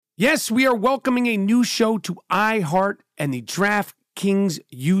Yes, we are welcoming a new show to iHeart and the DraftKings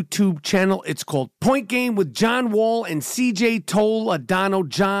YouTube channel. It's called Point Game with John Wall and CJ Toledano.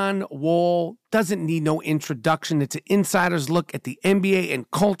 John Wall doesn't need no introduction. It's an insider's look at the NBA and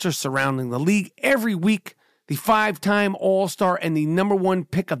culture surrounding the league. Every week, the five-time All-Star and the number one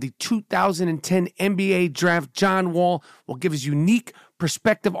pick of the 2010 NBA Draft, John Wall, will give his unique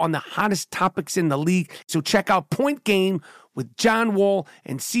perspective on the hottest topics in the league. So check out Point Game with John Wall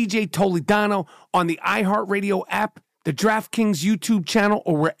and CJ Toledano on the iHeartRadio app, the DraftKings YouTube channel,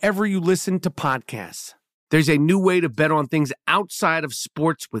 or wherever you listen to podcasts. There's a new way to bet on things outside of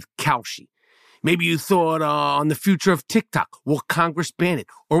sports with Kalshi. Maybe you thought on the future of TikTok. Will Congress ban it?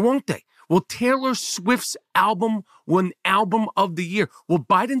 Or won't they? Will Taylor Swift's album win Album of the Year? Will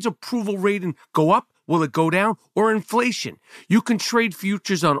Biden's approval rating go up? Will it go down? Or inflation? You can trade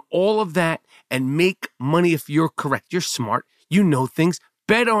futures on all of that and make money if you're correct. You're smart. You know things.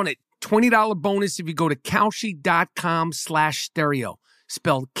 Bet on it. $20 bonus if you go to Kalshi.com/stereo.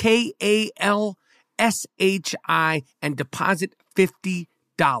 Spelled Kalshi and deposit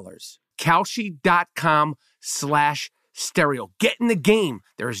 $50. Kalshi.com/stereo. Get in the game.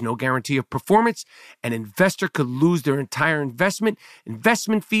 There is no guarantee of performance. An investor could lose their entire investment.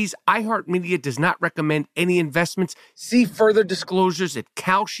 Investment fees. iHeartMedia does not recommend any investments. See further disclosures at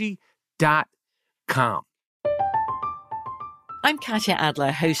Kalshi.com. I'm Katya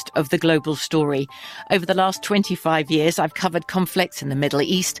Adler, host of The Global Story. Over the last 25 years, I've covered conflicts in the Middle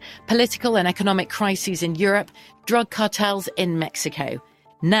East, political and economic crises in Europe, drug cartels in Mexico.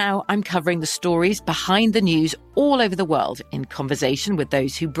 Now I'm covering the stories behind the news all over the world in conversation with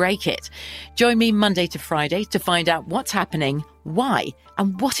those who break it. Join me Monday to Friday to find out what's happening, why,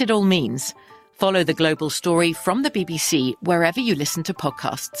 and what it all means. Follow The Global Story from the BBC wherever you listen to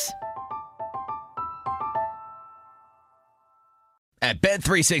podcasts. At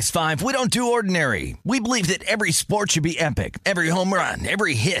Bet365, we don't do ordinary. We believe that every sport should be epic. Every home run,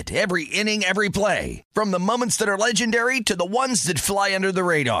 every hit, every inning, every play. From the moments that are legendary to the ones that fly under the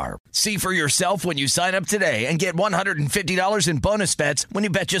radar. See for yourself when you sign up today and get $150 in bonus bets when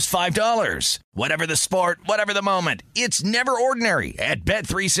you bet just $5. Whatever the sport, whatever the moment, it's never ordinary at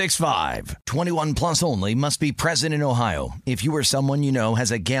Bet365. 21 plus only. Must be present in Ohio. If you or someone you know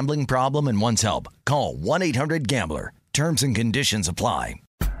has a gambling problem and wants help, call 1-800-GAMBLER. Terms and conditions apply.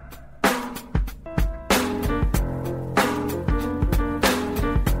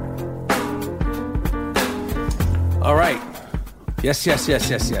 All right. Yes.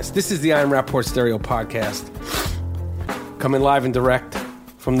 This is the I Am Rapaport Stereo Podcast. Coming live and direct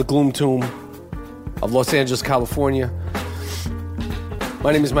from the Gloom Tomb of Los Angeles, California.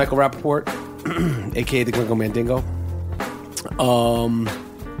 My name is Michael Rapaport, a.k.a. the Gringo Mandingo.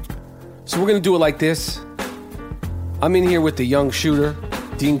 So we're going to do it like this. I'm in here with the young shooter,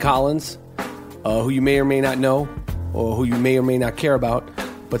 Dean Collins, who you may or may not know, or who you may or may not care about,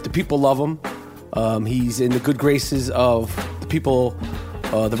 but the people love him. He's in the good graces of the people,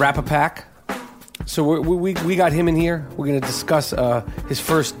 the Rap-A-Pack. So we got him in here. We're going to discuss his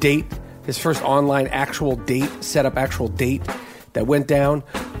first date, his first online actual date, set-up actual date that went down.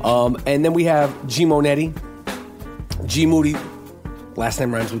 And then we have G Monetti, G Moody, last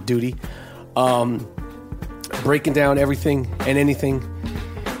name rhymes with Duty, breaking down everything and anything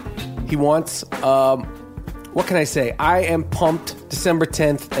he wants. What can I say? I am pumped. December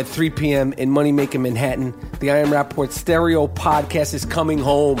 10th at 3 p.m. in Moneymaker, Manhattan. The I Am Rapaport Stereo Podcast is coming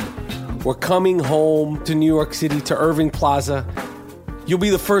home. We're coming home to New York City, to Irving Plaza. You'll be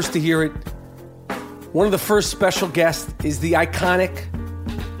the first to hear it. One of the first special guests is the iconic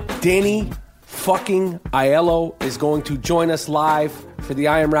Danny fucking Aiello is going to join us live for the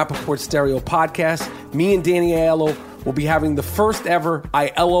I Am Rapaport Stereo Podcast. Me and Danny Aiello will be having the first ever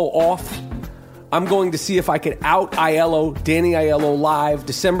Aiello off. I'm going to see if I can out Aiello, Danny Aiello live,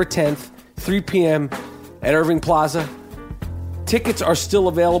 December 10th, 3 p.m. at Irving Plaza. Tickets are still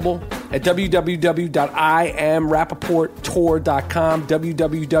available at www.IamRapaportTour.com,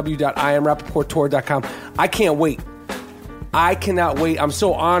 www.IamRapaportTour.com. I can't wait. I cannot wait. I'm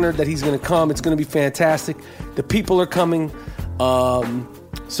so honored that he's going to come. It's going to be fantastic. The people are coming.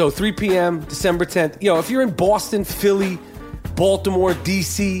 So 3 p.m., December 10th. If you're in Boston, Philly, Baltimore,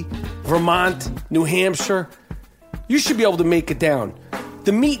 D.C., Vermont, New Hampshire, you should be able to make it down.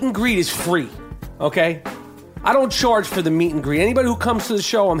 The meet and greet is free, okay? I don't charge for the meet and greet. Anybody who comes to the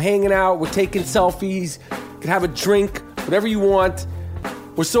show, I'm hanging out, we're taking selfies, you can have a drink, whatever you want.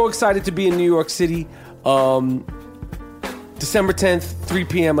 We're so excited to be in New York City. December 10th, 3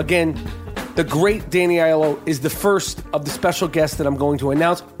 p.m. Again, the great Danny Aiello is the first of the special guests that I'm going to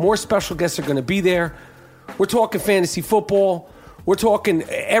announce. More special guests are going to be there. We're talking fantasy football. We're talking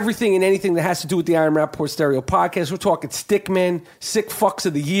everything and anything that has to do with the I Am Rappaport Stereo podcast. We're talking Stickmen, Sick Fucks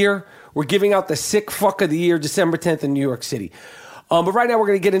of the Year. We're giving out the Sick Fuck of the Year December 10th in New York City. But right now we're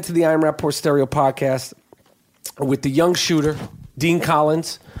going to get into the I Am Rappaport Stereo podcast with the young shooter, Dean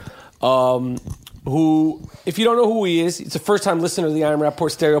Collins, who, if you don't know who he is, it's a first-time listener to the I Am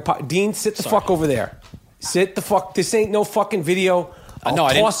Rappaport Stereo podcast. Dean, sit the fuck over there. Sit the fuck. This ain't no fucking video. I'll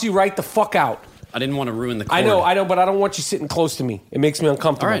toss you right the fuck out. I didn't want to ruin the cord. I know, but I don't want you sitting close to me. It makes me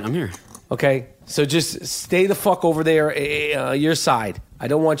uncomfortable. All right, I'm here. Okay? So just stay the fuck over there, your side. I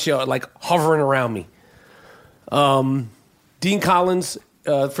don't want you, like, hovering around me. Dean Collins,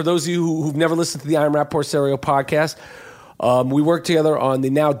 for those of you who've never listened to the I Am Rappaport Stereo podcast, we work together on the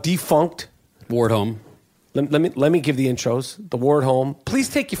now defunct Ward Home. Let me give the intros. The Ward Home. Please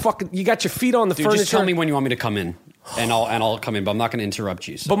take your fucking... You got your feet on the furniture. Just tell me when you want me to come in, and I'll come in, but I'm not going to interrupt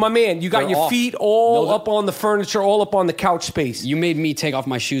you. So. But my man, you got your feet all up on the furniture, all up on the couch space. You made me take off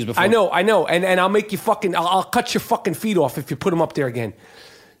my shoes before. I know. And I'll make you fucking... I'll cut your fucking feet off if you put them up there again.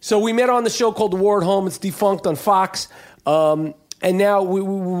 So we met on the show called The Ward Home. It's defunct on Fox. And now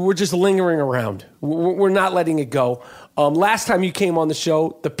we're just lingering around. We're not letting it go. Last time you came on the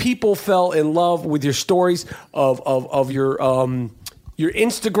show, the people fell in love with your stories of your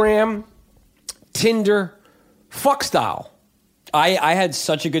Instagram, Tinder, fuck style. I had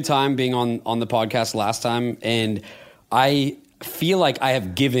such a good time being on the podcast last time, and I feel like I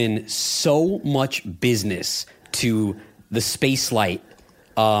have given so much business to the Space Light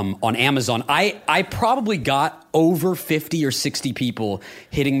on Amazon. I probably got over 50 or 60 people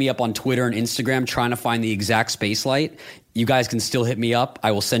hitting me up on Twitter and Instagram trying to find the exact Space Light. You guys can still hit me up.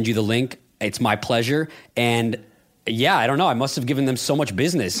 I will send you the link. It's my pleasure. And yeah, I don't know. I must have given them so much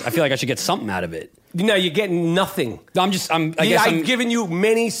business. I feel like I should get something out of it. No, you're getting nothing. I've given you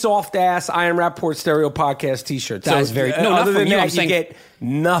many soft ass I Am Rappaport Stereo podcast t-shirts. That was very... No, other not from than you. that, you get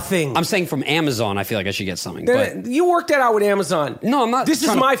nothing. I'm saying from Amazon, I feel like I should get something. But You worked that out with Amazon. No, I'm not. This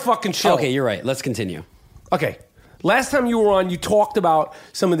is my fucking show. Okay, you're right. Let's continue. Okay. Last time you were on, you talked about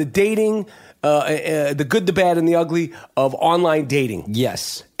some of the dating, the good, the bad, and the ugly of online dating.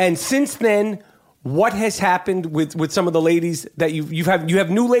 Yes. And since then, what has happened with some of the ladies that you have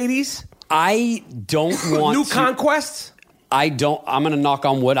new ladies? I don't want new conquests? I'm going to knock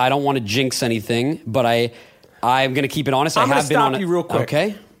on wood. I don't want to jinx anything, but I'm going to keep it honest. I'm going to stop you real quick.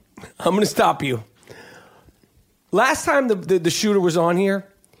 Okay. I'm going to stop you. Last time the shooter was on here,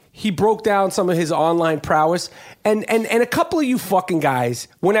 he broke down some of his online prowess, and a couple of you fucking guys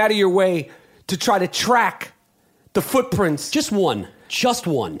went out of your way to try to track the footprints. Just one.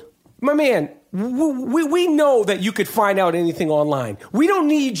 My man, we know that you could find out anything online. We don't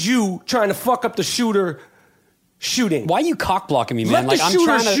need you trying to fuck up the shooter shooting. Why are you cock blocking me, man? Let the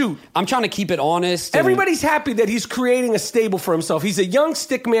shooter shoot. I'm trying to keep it honest. Everybody's happy that he's creating a stable for himself. He's a young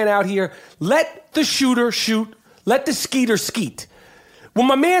stick man out here. Let the shooter shoot. Let the skeeter skeet. When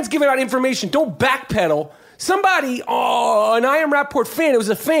my man's giving out information, don't backpedal. Somebody, an I Am Rappaport fan, it was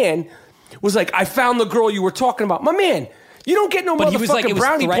a fan, was like, I found the girl you were talking about. My man, you don't get no motherfucking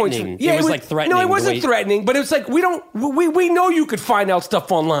brownie points. Yeah, it was like threatening. No, it wasn't threatening, but it was like, we know you could find out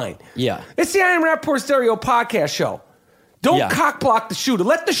stuff online. Yeah. It's the I Am Rappaport Stereo podcast show. Don't cock block the shooter.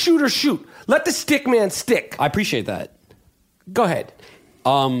 Let the shooter shoot. Let the stick man stick. I appreciate that. Go ahead.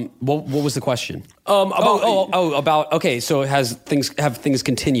 What was the question? About okay, so have things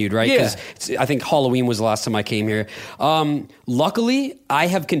continued, right? Yeah. Because I think Halloween was the last time I came here. Luckily, I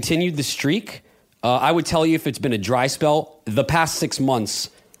have continued the streak. I would tell you if it's been a dry spell, the past 6 months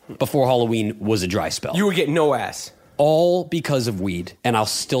before Halloween was a dry spell. You were getting no ass. All because of weed, and I'll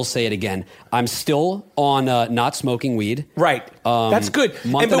still say it again. I'm still on not smoking weed. Right. That's good.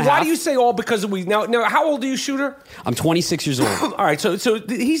 But why do you say all because of weed? Now, how old are you, shooter? I'm 26 years old. All right, so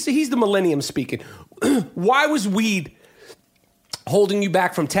he's the millennium speaking. Why was weed holding you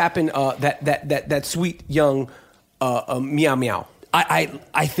back from tapping that sweet young meow meow?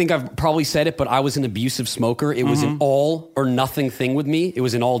 I think I've probably said it, but I was an abusive smoker. It was an all or nothing thing with me. It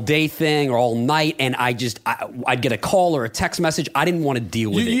was an all day thing or all night, and I'd get a call or a text message. I didn't want to deal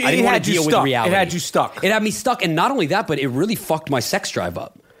with it. I didn't want to deal with reality. It had you stuck. It had me stuck, and not only that, but it really fucked my sex drive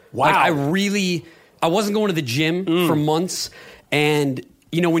up. Wow. Like I wasn't going to the gym for months, and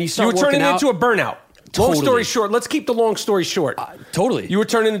when you start you were working turning out, into a burnout. Totally. Long story short, let's keep the long story short. Totally. You were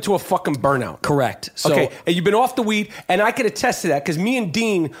turning into a fucking burnout. Correct. So, okay, and you've been off the weed, and I could attest to that because me and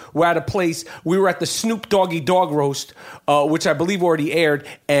Dean were at a place. We were at the Snoop Doggy Dog Roast, which I believe already aired,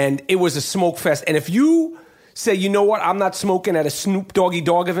 and it was a smoke fest. And if you say, you know what, I'm not smoking at a Snoop Doggy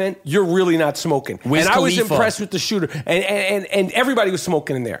Dog event, you're really not smoking. Wiz and I was Khalifa. impressed with the shooter, and everybody was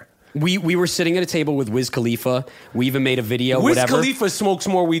smoking in there. We were sitting at a table with Wiz Khalifa. We even made a video. Wiz whatever. Khalifa smokes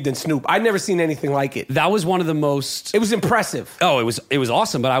more weed than Snoop. I'd never seen anything like it. That was one of the most. It was impressive. Oh, it was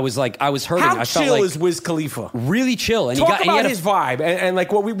awesome. But I was hurting. How I felt chill like is Wiz Khalifa? really chill. And Talk he about had his vibe and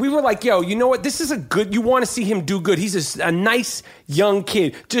like what we were like, yo, you know what? This is a good. You want to see him do good. He's a nice young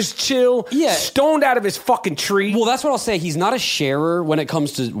kid, just chill, stoned out of his fucking tree. Well, that's what I'll say. He's not a sharer when it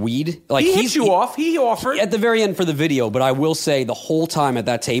comes to weed. Like he hit you off. He offered at the very end for the video. But I will say, the whole time at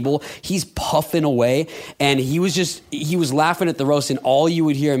that table, he's puffing away, and he was laughing at the roast, and all you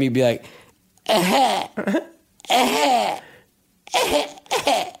would hear him, he'd be like,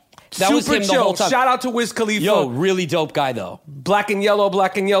 That was him the whole time. Shout out to Wiz Khalifa. Yo, really dope guy though. Black and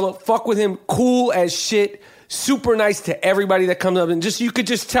yellow. Fuck with him. Cool as shit. Super nice to everybody that comes up, and you could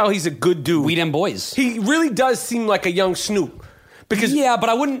just tell he's a good dude. We them boys. He really does seem like a young Snoop. Because but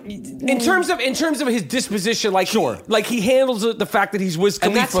I wouldn't. In terms of his disposition, like he handles the fact that he's Wiz Khalifa.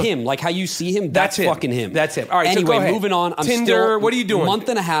 And that's him. Like how you see him, that's fucking him. That's him. All right. Anyway, so go ahead. moving on. I'm Tinder. Still, what are you doing? Month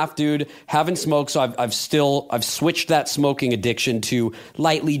and a half, dude. Haven't smoked, so I've switched that smoking addiction to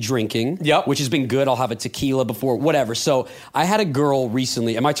lightly drinking. Yep. Which has been good. I'll have a tequila before, whatever. So I had a girl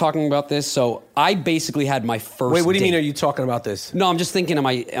recently. Am I talking about this? So I basically had my first. Wait, what do you date. mean? Are you talking about this? No, I'm just thinking. Am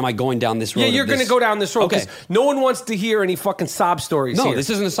I going down this road? Yeah, you're going to go down this road. Okay. No one wants to hear any fucking sob stories. No, here.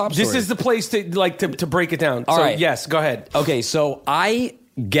 this isn't a sob story. This is the place to break it down. All right. Yes, go ahead. Okay, so I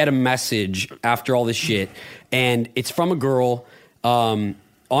get a message after all this shit, and it's from a girl on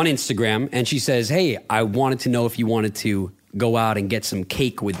Instagram, and she says, "Hey, I wanted to know if you wanted to go out and get some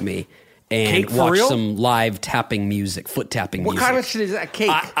cake with me and watch some live tapping music, foot tapping music." What kind of shit is that?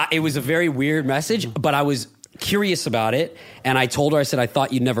 Cake? It was a very weird message, but I was curious about it, and I told her, I said, I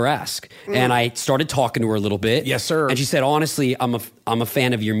thought you'd never ask. And I started talking to her a little bit. Yes, sir. And she said, honestly, I'm a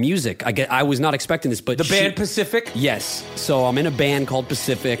fan of your music. I was not expecting this, but the band Pacific? Yes. So I'm in a band called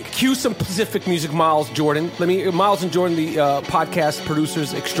Pacific. Cue some Pacific music, Miles Jordan. Miles and Jordan, the podcast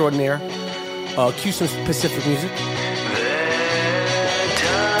producers extraordinaire. Cue some Pacific music.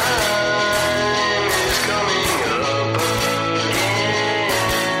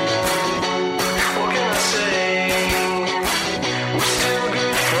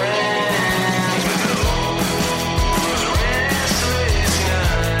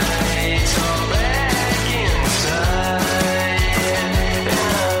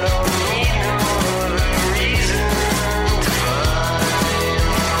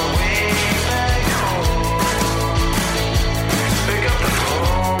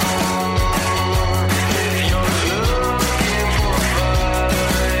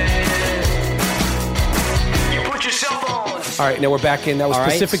 All right, now we're back in. That was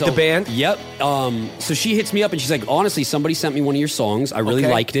Pacific, the band. Yep. So she hits me up and she's like, honestly, somebody sent me one of your songs. I really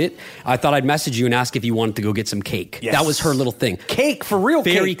liked it. I thought I'd message you and ask if you wanted to go get some cake. Yes. That was her little thing. Cake, for real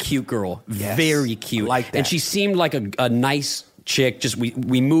Very cake. cute girl. Yes. Very cute. I like that. And she seemed like a nice chick. Just we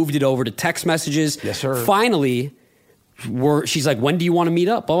moved it over to text messages. Yes, sir. Finally, she's like, when do you want to meet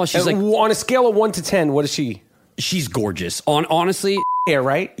up? Oh, she's like, on a scale of 1 to 10, what is she? She's gorgeous. Honestly, yeah,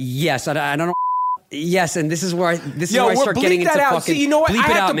 right? yes. I don't know. Yes, and this is where I start bleep getting into that out. fucking. See, you know what? Bleep I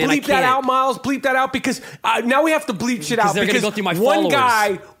it have out, to man. bleep that out, Miles. Bleep that out because now we have to bleep shit out they're gonna because go through my one followers.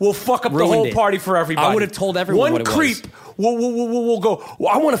 guy will fuck up the Ruined whole it. party for everybody. I would have told everyone one what it creep will go,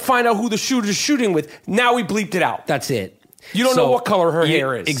 well, I want to find out who the shooter's shooting with. Now we bleeped it out. That's it. You don't know what color her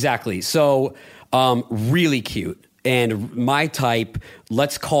hair is. Exactly. So, really cute. And my type,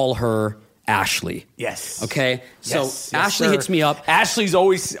 let's call her Ashley. Yes. Okay? So Yes, Ashley sir. hits me up. Ashley's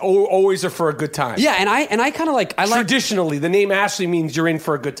always are for a good time. Yeah, and I kind of like... Traditionally, the name Ashley means you're in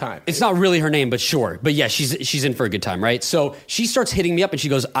for a good time. It's not really her name, but sure. But yeah, she's in for a good time, right? So she starts hitting me up and she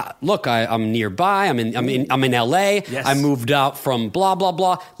goes, "Look, I'm nearby. I'm in LA. Yes. I moved out from blah blah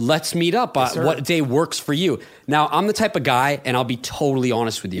blah. Let's meet up. What day works for you?" Now I'm the type of guy, and I'll be totally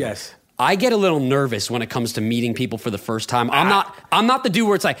honest with you. Yes. I get a little nervous when it comes to meeting people for the first time. I'm not the dude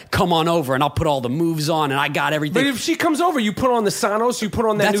where it's like, come on over and I'll put all the moves on and I got everything. But if she comes over, you put on the Sonos, you put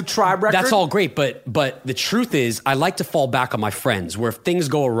on that new Tribe record. That's all great, but the truth is, I like to fall back on my friends. Where if things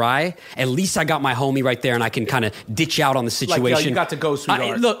go awry, at least I got my homie right there, and I can kind of ditch out on the situation. Like, you got to go,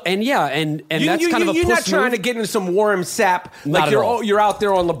 sweetheart. Look, and that's kind of a you're puss not trying move. to get into some warm sap. Not Like at all. you're out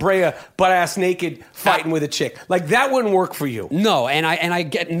there on La Brea, butt ass naked, fighting with a chick. Like that wouldn't work for you. No, and I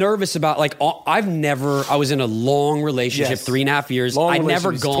get nervous about I was in a long relationship, Yes. 3.5 years. Long I'd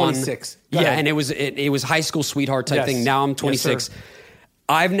never relationship, gone 26. Go Yeah, ahead. and it was high school sweetheart type Yes. thing. Now I'm Yes, 26. sir.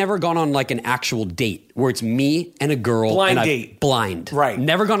 I've never gone on like an actual date where it's me and a girl. Blind and date. Blind. Right.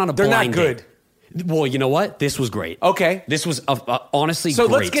 Never gone on a They're blind not good. date. Well, you know what? This was great. Okay. This was honestly so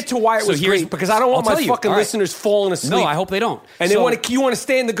great. let's get to why it was great, because I don't want my fucking listeners falling asleep. No, I hope they don't. And so, you want to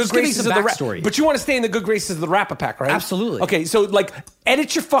stay in the good graces of the backstory. But you want to stay in the good graces of the Rap-A-Pack, right? Absolutely. Okay, so like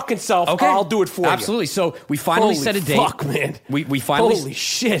edit your fucking self. Okay. I'll do it for you. Absolutely. So we finally set a date. Fuck, man. We finally. Holy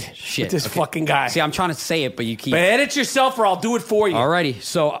shit. With this fucking guy. See, I'm trying to say it, but you keep. But edit yourself, or I'll do it for you. Alrighty.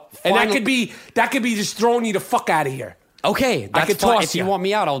 So and that could be just throwing you the fuck out of here. Okay, I could toss if you want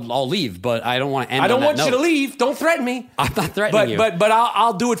me out, I'll leave, but I don't want to end. I don't want you to leave. Don't threaten me. I'm not threatening you. But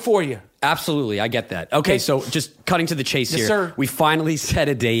I'll do it for you. Absolutely, I get that. Okay, so just cutting to the chase here. Yes, sir. We finally set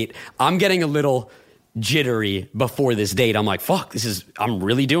a date. I'm getting a little jittery before this date. I'm like, fuck, I'm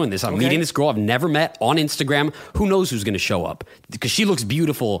really doing this. I'm meeting this girl I've never met on Instagram. Who knows who's going to show up? Because she looks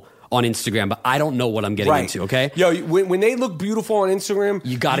beautiful on Instagram, but I don't know what I'm getting into, okay? Yo, when they look beautiful on Instagram,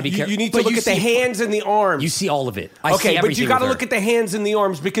 you got to be careful. You need to look at the hands and the arms. You see all of it. Okay, but you got to look at the hands and the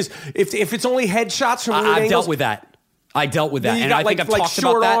arms, because if it's only headshots from I've dealt with that. I dealt with that, and I think I've talked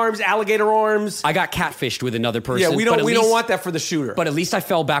short about that. arms, alligator arms. I got catfished with another person. Yeah, we don't want that for the shooter. But at least I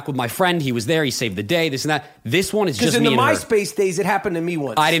fell back with my friend. He was there. He saved the day. This and that. This one is just me and her. Because in the MySpace days, it happened to me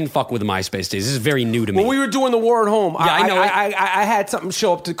once. I didn't fuck with the MySpace days. This is very new to me. When we were doing the war at home, I know I had something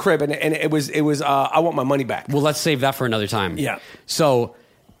show up to the crib, and it was I want my money back. Well, let's save that for another time. Yeah. So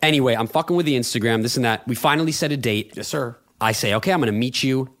anyway, I'm fucking with the Instagram, this and that. We finally set a date. Yes, sir. I say, okay, I'm going to meet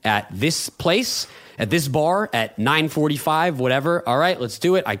you at this place, at this bar at 9:45, whatever. All right, let's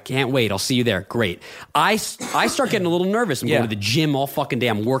do it. I can't wait. I'll see you there. Great. I start getting a little nervous. I'm going to the gym all fucking day.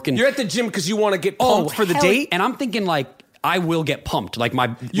 I'm working. You're at the gym because you want to get pumped for the date? And I'm thinking like, I will get pumped. Like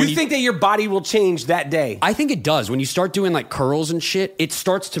you think that your body will change that day? I think it does. When you start doing like curls and shit, it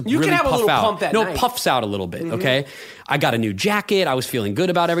starts to really can have puff a little out. pump that night. It puffs out a little bit. Mm-hmm. Okay, I got a new jacket. I was feeling good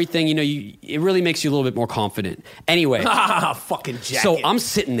about everything. You know, it really makes you a little bit more confident. Anyway, fucking jacket. So I'm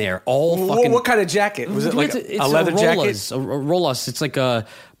sitting there all fucking. What kind of jacket was it? Like a leather jacket? A Rollas. It's like a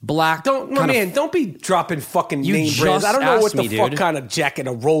black. Don't be dropping fucking name brands. I don't know what the fuck kind of jacket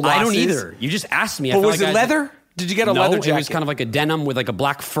a Rollas is. I don't either. You just asked me. But was it leather? Did you get a leather jacket? It was kind of like a denim with like a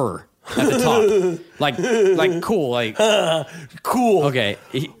black fur at the top. like cool. Like cool. Okay.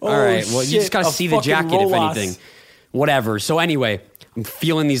 All right. Well, you just got to see the jacket, if anything. Whatever. So anyway, I'm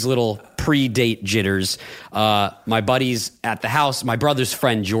feeling these little pre-date jitters. My buddy's at the house. My brother's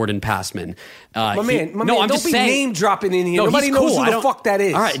friend, Jordan Passman. My man, I'm don't just be saying, name dropping in here. No, Nobody knows who the fuck that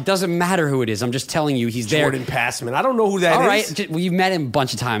is. All right, it doesn't matter who it is. I'm just telling you, he's there. Jordan Passman. I don't know who that is. All right, well, you've met him a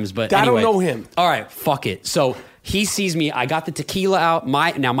bunch of times, but I anyway. don't know him. All right, fuck it. So he sees me. I got the tequila out.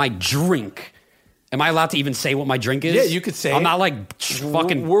 My drink. Am I allowed to even say what my drink is? Yeah, you could say I'm it. not like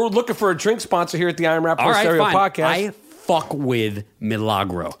fucking. We're looking for a drink sponsor here at the Iron Rap Stereo Podcast. I fuck with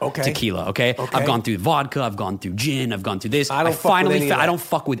Milagro tequila. Okay, I've gone through vodka. I've gone through gin. I've gone through this. I don't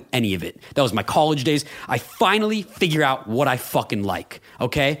fuck with any of it. That was my college days. I finally figure out what I fucking like.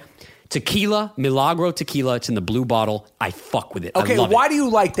 Okay. Tequila, Milagro tequila. It's in the blue bottle. I fuck with it. Okay, I love why it. do you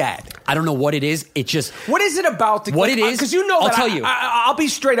like that? I don't know what it is. It just... What is it about tequila? What it is? Because you know I'll that tell you. I'll be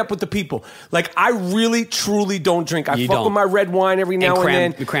straight up with the people. Like, I really, truly don't drink. I fuck with my red wine every now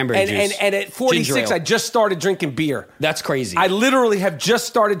and then. Cranberry juice. And at 46, I just started drinking beer. That's crazy. I literally have just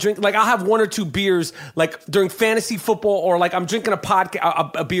started drinking. Like, I'll have one or two beers, like, during fantasy football, or, like, I'm drinking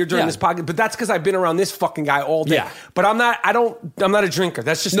a beer during this podcast. But that's because I've been around this fucking guy all day. Yeah. But I'm not a drinker.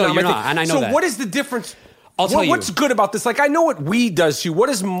 That's just not my thing. And I know that. So what is the difference? I'll tell you. What's good about this? Like, I know what weed does to you.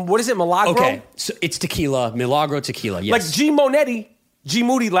 What is it, Milagro? Okay, so it's tequila, Milagro tequila, yes. Like G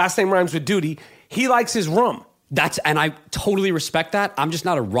Moody, last name rhymes with duty, he likes his rum. And I totally respect that. I'm just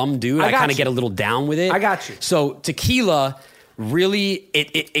not a rum dude. I kind of get a little down with it. I got you. So tequila, really,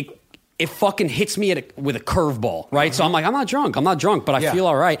 it fucking hits me with a curveball, right? So I'm like, I'm not drunk, but I feel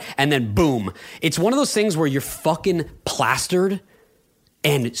all right. And then boom. It's one of those things where you're fucking plastered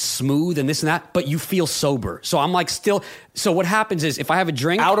and smooth and this and that, but you feel sober. So I'm like still... So what happens is if I have a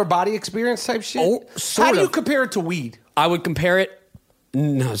drink... Outer body experience type shit? Oh, sort How of. do you compare it to weed? I would compare it...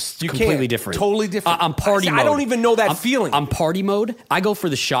 No, it's completely different. Totally different. I'm party mode. I don't even know that feeling. I'm party mode. I go for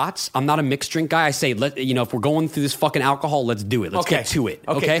the shots. I'm not a mixed drink guy. I say, if we're going through this fucking alcohol, let's do it. Let's get to it.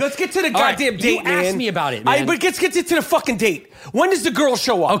 Okay? Let's get to the goddamn date, man. You asked me about it, man. But let's get to the fucking date. When does the girl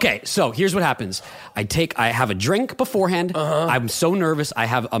show up? Okay, so here's what happens. I have a drink beforehand. I'm so nervous. I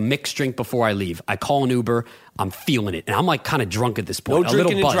have a mixed drink before I leave. I call an Uber. I'm feeling it. And I'm like kind of drunk at this point. No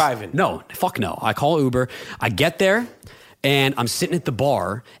drinking and driving. No, fuck no. I call Uber. I get there. And I'm sitting at the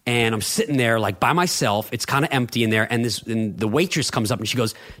bar, and I'm sitting there like by myself. It's kind of empty in there, and the waitress comes up and she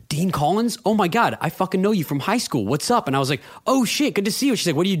goes, "Dean Collins? Oh my God, I fucking know you from high school. What's up?" And I was like, "Oh shit, good to see you." She's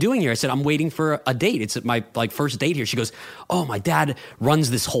like, "What are you doing here?" I said, "I'm waiting for a date. It's my like first date here." She goes, "Oh, my dad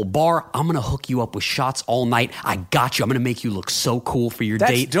runs this whole bar. I'm gonna hook you up with shots all night. I got you. I'm gonna make you look so cool for your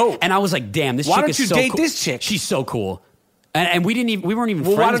date." That's dope. And I was like, "Damn, this chick is so cool." Why don't you date this chick? She's so cool. And we weren't even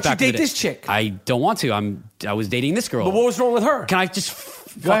friends. Why don't you back in the date day. this chick? I don't want to. I was dating this girl. But what was wrong with her? Can I just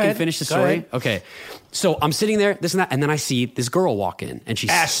fucking ahead. finish the Go story? ahead. Okay. So I'm sitting there, this and that, and then I see this girl walk in, and she's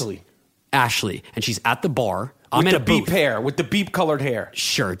Ashley, and she's at the bar. I'm with in the a beep booth. hair, with the beep colored hair.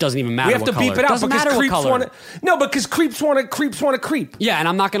 Sure, it doesn't even matter. We have what to color. beep it out Doesn't because matter what creeps color. want to. No, because creeps want to creep. Yeah, and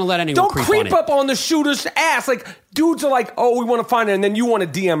I'm not going to let anyone Don't creep creep on it. up on the shooter's ass. Like dudes are like, "Oh, we want to find her," and then you want to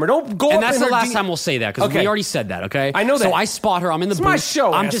DM her. Don't go. And up that's in the her last DM time we'll say that because Okay. we already said that. Okay, I know that. So I spot her. I'm in the It's booth. my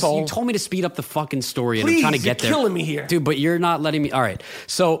show, I'm asshole. You told me to speed up the fucking story, and Please, I'm trying to get you're there. killing me here. dude. But you're not letting me. All right.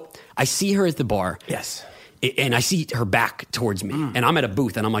 So I see her at the bar. Yes. And I see her back towards me, and I'm at a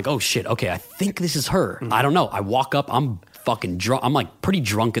booth, and I'm like, "Oh shit, okay, I think this is her." I don't know. I walk up, I'm fucking drunk. I'm like pretty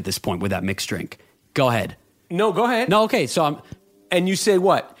drunk at this point with that mixed drink. Go ahead. No, go ahead. No, okay. So And you say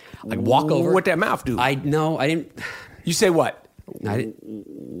what? I walk over. What that mouth do? I didn't. You say what? I didn't.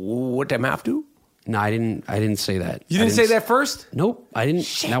 What that mouth do? No, I didn't say that. You didn't say that first? Nope, I didn't.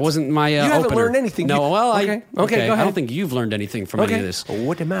 Shit. That wasn't my. You haven't opener. learned anything. No, well, Okay, go I ahead. don't think you've learned anything from any of this.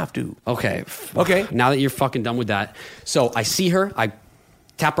 What the mouth do? Okay. Okay. Now that you're fucking done with that, so I see her. I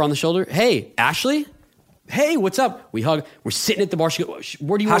tap her on the shoulder. Hey, Ashley. Hey, what's up? We hug. We're sitting at the bar. She goes,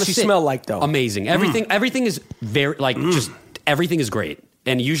 "Where do you want to How's she sit?" smell like, though? Amazing. Everything is very just everything is great.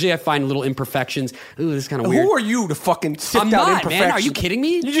 And usually I find little imperfections. Ooh, this is kind of weird. Who are you to fucking sift I'm out not, imperfections? man. Are you kidding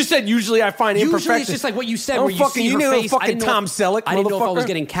me? You just said usually I find imperfections. Usually it's just like what you said, Don't where you fucking, see her know face. fucking I didn't know Tom if- Selleck, I didn't know if I was motherfucker.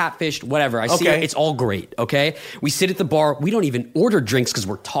 getting catfished, whatever. I see her. Okay. It's all great, okay? We sit at the bar. We don't even order drinks because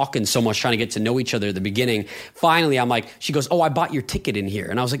we're talking so much, trying to get to know each other at the beginning. Finally, I'm like, she goes, "Oh, I bought your ticket in here."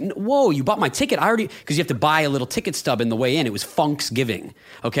 And I was like, "Whoa, you bought my ticket?" Because you have to buy a little ticket stub in the way in. It was Funksgiving,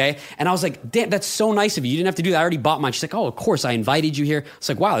 okay? And I was like, "Damn, that's so nice of you. You didn't have to do that. I already bought mine." She's like, "Oh, of course, I invited you here." It's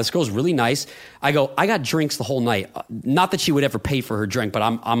like, "Wow, this girl's really nice." I go, "I got drinks the whole night." Not that she would ever pay for her drink, but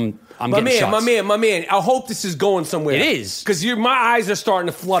I'm getting shots. My man. I hope this is going somewhere. It is. Because my eyes are starting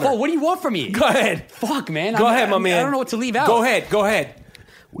to flutter. Oh, what do you want from me? Go ahead. Fuck, man. Go ahead, my man. I don't know what to leave out. Go ahead.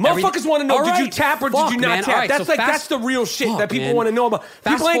 Motherfuckers want to know, All did you right. tap or Fuck, did you not man. tap? All right, That's so that's the real shit Fuck, that people man. want to know about.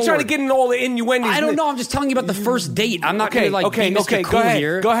 Fast People ain't trying to forward. get in all the innuendos. I don't know. I'm just telling you about the first date. I'm not going to be Mr. Cool go ahead.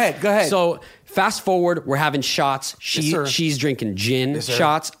 here. Go ahead. So fast forward, we're having shots. sir. She's drinking gin sir.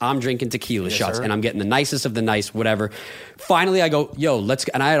 shots. I'm drinking tequila shots, sir. and I'm getting the nicest of the nice, whatever. Finally, I go, "Yo, let's."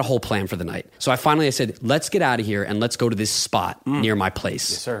 And I had a whole plan for the night. So I said, "Let's get out of here and let's go to this spot near my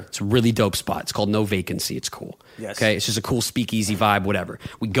place." Yes, sir. It's a really dope spot. It's called No Vacancy. It's cool. Yes. Okay. It's just a cool speakeasy vibe, whatever.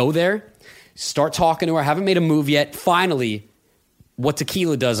 We go there, start talking to her. I haven't made a move yet. Finally, what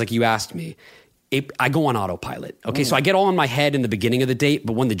tequila does, like you asked me, I go on autopilot. Okay, so I get all in my head in the beginning of the date,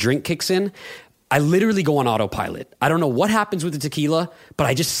 but when the drink kicks in, I literally go on autopilot. I don't know what happens with the tequila, but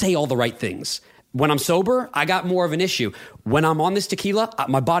I just say all the right things. When I'm sober, I got more of an issue. When I'm on this tequila,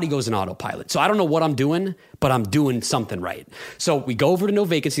 my body goes in autopilot. So I don't know what I'm doing, but I'm doing something right. So we go over to No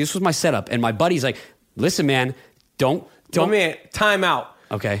Vacancy. This was my setup. And my buddy's like, "Listen, man, don't. My man, time out.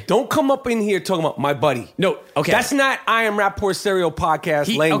 Okay. Don't come up in here talking about my buddy. No, okay. That's not I Am Rapport Stereo podcast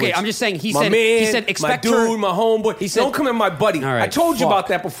language. Okay, I'm just saying, he my said- man, he said, expect my dude, her- my homeboy. He said- don't come in my buddy. All right, I told you fuck. about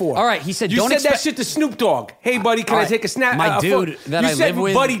that before. All right, he said, you don't said that expect- shit to Snoop Dogg. Hey, buddy, can All I right, take a snap? my dude that you I said live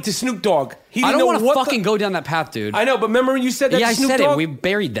with- buddy to Snoop Dogg. He I didn't don't know want to what fucking go down that path, dude. I know, but remember when you said that Yeah, to I Snoop said Dogg? it. We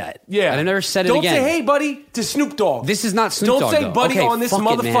buried that. Yeah. And I never said it Don't again. say, hey, buddy, to Snoop Dogg. This is not Snoop Dogg. Don't say though. buddy Okay, on this fuck it,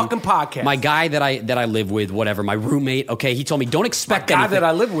 man. motherfucking podcast. My guy that I live with, whatever, my roommate, okay, he told me, don't my expect guy anything. that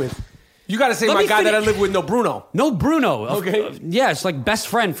I live with. You got to say Let my me guy that I finish- live with, no Bruno. No, Bruno. Okay. Yeah, it's like best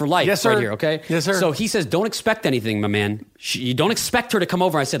friend for life Yes, sir. right here, okay? Yes, sir. So he says, don't expect anything, my man. You don't expect her to come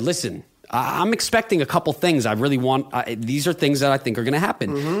over. I said, listen, I'm expecting a couple things. I really want, these are things that I think are going to happen.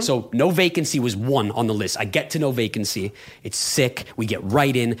 Mm-hmm. So No Vacancy was one on the list. I get to No Vacancy. It's sick. We get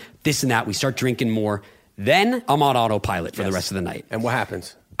right in, this and that. We start drinking more. Then I'm on autopilot for the rest of the night. And what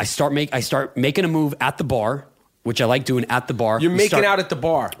happens? I start making a move at the bar, which I like doing at the bar. You're making out at the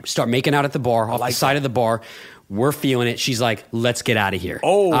bar. Start making out at the bar, off like the side of the bar. We're feeling it. She's like, let's get out of here.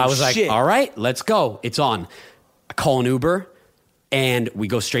 Oh, I was shit. like, all right, let's go. It's on. I call an Uber, and we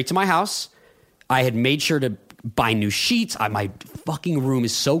go straight to my house. I had made sure to buy new sheets. My fucking room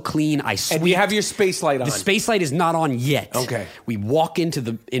is so clean. I sweep. And you have your space light on. The space light is not on yet. Okay. We walk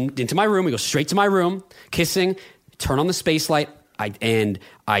into my room. We go straight to my room, kissing, turn on the space light, and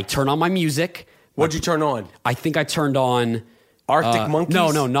I turn on my music. What'd you turn on? I think I turned on Arctic Monkeys?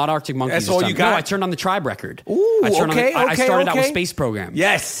 No, not Arctic Monkeys. That's all you got? No, I turned on the Tribe record. Ooh, I started out with Space Program.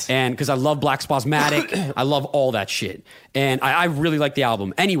 Yes. And because I love Black Spasmatic, I love all that shit. And I really like the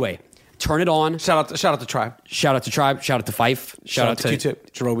album. Anyway, turn it on. Shout out to Tribe. Shout out to Tribe. Shout out to Fife. Shout out to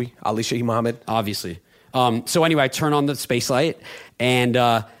Q-Tip, Jerobi, Ali Shahi Muhammad. Obviously. So anyway, I turn on the space light, and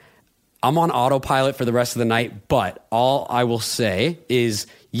I'm on autopilot for the rest of the night. But all I will say is,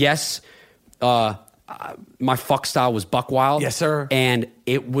 yes, my fuck style was buck wild. Yes, sir. And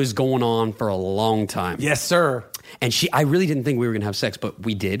it was going on for a long time. Yes, sir. And I really didn't think we were going to have sex, but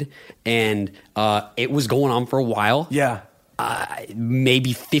we did. And it was going on for a while. Yeah.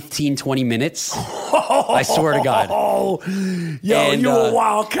 Maybe 15, 20 minutes. I swear to God. Yo, you a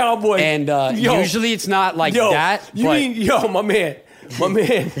wild cowboy. And usually it's not like that. My man.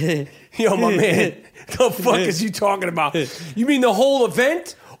 Yo, my man. The fuck is you talking about? You mean the whole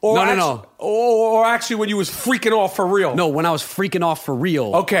event? Or No. Or actually when you was freaking off for real? No, when I was freaking off for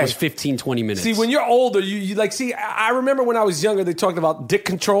real, it was 15, 20 minutes. See, when you're older, you like, see, I remember when I was younger, they talked about dick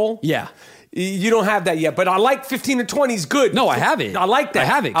control. Yeah. You don't have that yet, but I like 15 to 20 is good. No, I have it. I like that. I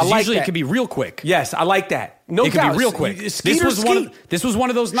have it. Because usually it can be real quick. Yes, I like that. No it doubt. It could be real quick. This was one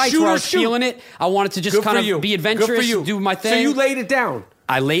of those nights where I was feeling it. I wanted to just kind of be adventurous, do my thing. So you laid it down.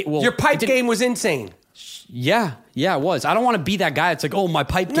 Your pipe game was insane. Yeah, it was. I don't want to be that guy that's like, oh, my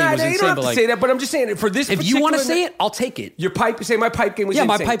pipe game was insane. You don't have to say that, but I'm just saying, for this if you want to say it, I'll take it. My pipe game was insane.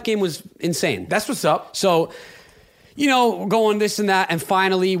 Yeah, my pipe game was insane. That's what's up. So, we're going this and that, and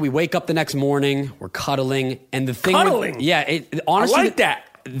finally, we wake up the next morning, we're cuddling, and the thing... Cuddling? Honestly... I like that.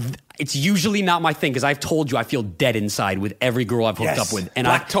 It's usually not my thing, because I've told you I feel dead inside with every girl I've hooked up with. And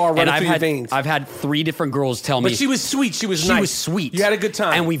Black tar running through your veins. I've had 3 different girls tell me. But she was sweet. She was nice. She was sweet. You had a good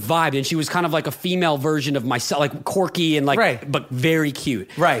time. And we vibed, and she was kind of like a female version of myself, like quirky and but very cute.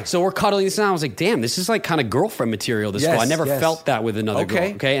 Right. So we're cuddling this, and I was like, damn, this is like kind of girlfriend material, this girl. I never felt that with another girl.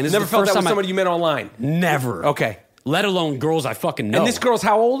 Okay. And this never felt that with somebody you met online? Never. Okay. Let alone girls I fucking know. And this girl's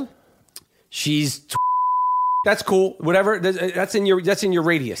how old? She's... That's cool. Whatever. That's in your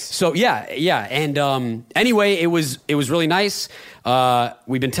radius. So yeah. And anyway, it was really nice.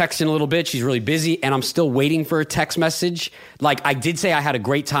 We've been texting a little bit. She's really busy, and I'm still waiting for a text message. Like, I did say I had a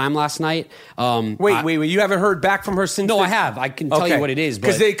great time last night. Wait. You haven't heard back from her since? No, I have. I can tell you what it is.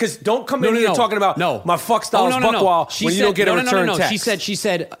 Because don't come in here talking about my fuck style is buckwild when you don't get a return text.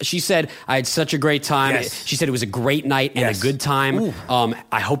 She said I had such a great time. Yes. She said it was a great night and a good time.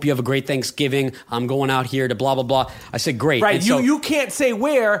 I hope you have a great Thanksgiving. I'm going out here to blah blah blah. I said great. Right. You can't say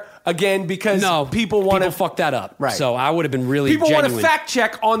where again because people want to fuck that up. Right. So I would have been really people genuine. want to fact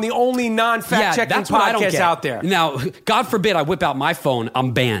check on the only non-fact checking podcast out there. Now, God forbid I whip out my phone,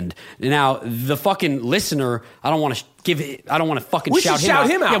 I'm banned. Now, the fucking listener, I don't want to fucking shout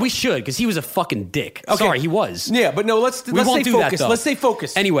him out. Yeah, we should, because he was a fucking dick. Okay. Sorry, he was. Yeah, but no, let's stay focused. Let's stay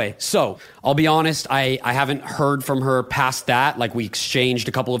focused. Anyway, so I'll be honest, I haven't heard from her past that. Like, we exchanged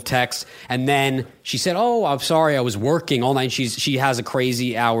a couple of texts, and then she said, oh, I'm sorry, I was working all night. She has a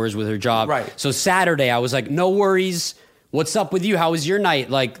crazy hours with her job. Right. So Saturday, I was like, no worries. What's up with you? How was your night?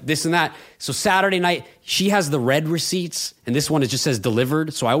 Like this and that. So Saturday night, she has the red receipts, and this one, it just says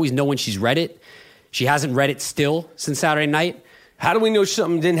delivered. So I always know when she's read it. She hasn't read it still since Saturday night. How do we know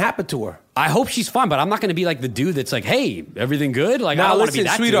something didn't happen to her? I hope she's fine, but I'm not going to be like the dude that's like, "Hey, everything good?" Like, I don't want to be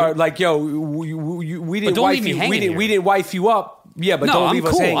that sweetheart. Dude. Like, yo, we didn't don't wife leave me you. hanging We didn't wife you up. Yeah, but don't leave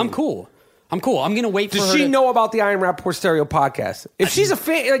us hanging. I'm cool. I'm going to wait for her. Does she know about the Iron Rapport Stereo podcast? If she's a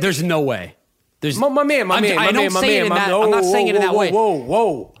fan, like, there's no way. There's my man. I'm not saying it in that way.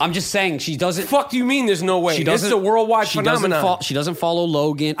 Whoa. I'm just saying she doesn't. Fuck do you mean there's no way? This is a worldwide phenomenon. She doesn't follow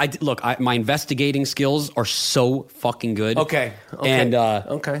Logan. My investigating skills are so fucking good. Okay. And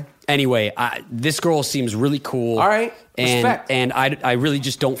okay. Anyway, this girl seems really cool. All right. Respect. And I really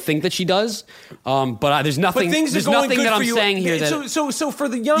just don't think that she does. But there's nothing. There's nothing that I'm saying here. So for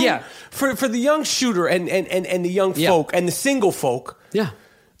the young, for the young shooter and the young folk and the single folk. Yeah.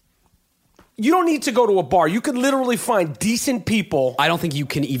 You don't need to go to a bar. You could literally find decent people. I don't think you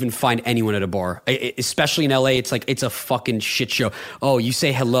can even find anyone at a bar, especially in LA. It's like, it's a fucking shit show. Oh, you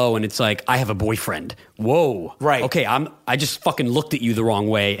say hello and it's like, I have a boyfriend. Whoa. Right. Okay, I just fucking looked at you the wrong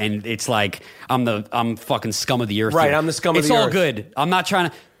way, and it's like I'm fucking scum of the earth. Right, here. I'm the scum of the earth. It's all good. I'm not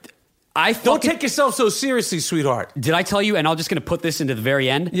trying to. Don't take yourself so seriously, sweetheart. Did I tell you? And I'm just going to put this into the very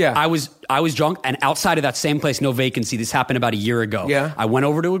end. Yeah. I was drunk, and outside of that same place, no vacancy. This happened about a year ago. Yeah. I went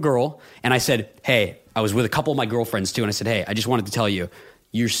over to a girl, and I said, hey, I was with a couple of my girlfriends too, and I said, hey, I just wanted to tell you,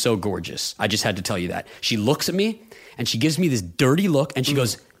 you're so gorgeous. I just had to tell you that. She looks at me, and she gives me this dirty look, and she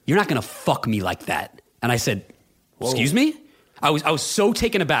goes, you're not going to fuck me like that. And I said, excuse me? I was so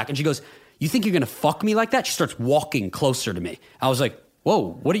taken aback, and she goes, you think you're going to fuck me like that? She starts walking closer to me. I was like,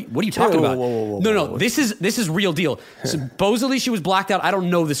 whoa, what are you talking about? No, this is real deal. Supposedly she was blacked out. I don't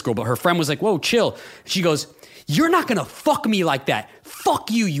know this girl, but her friend was like, whoa, chill. She goes, you're not going to fuck me like that.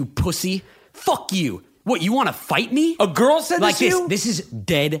 Fuck you, you pussy. Fuck you. What, you want to fight me? A girl said like this to you? This is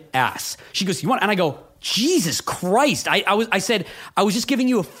dead ass. She goes, you want, and I go, Jesus Christ. I said, I was just giving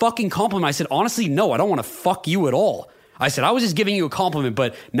you a fucking compliment. I said, honestly, no, I don't want to fuck you at all. I said, I was just giving you a compliment,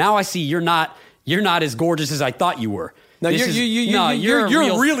 but now I see you're not as gorgeous as I thought you were. No,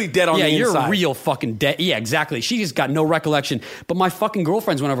 you're really dead on the inside. Yeah, you're real fucking dead. Yeah, exactly. She just got no recollection. But my fucking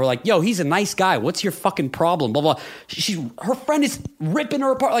girlfriends went over like, yo, he's a nice guy. What's your fucking problem? Blah, blah. Her friend is ripping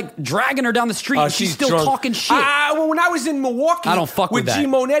her apart, like dragging her down the street. And she's still drunk. talking shit. Well, when I was in Milwaukee I don't fuck with G.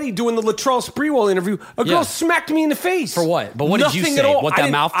 Monetti doing the Latrell Sprewell interview, a girl smacked me in the face. For what? But what did you Nothing say? at all. What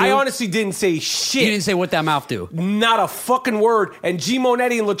that mouth do? I honestly didn't say shit. You didn't say what that mouth do? Not a fucking word. And G.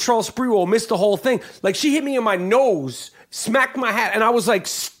 Monetti and Latrell Sprewell missed the whole thing. Like, she hit me in my nose, smacked my hat, and I was like,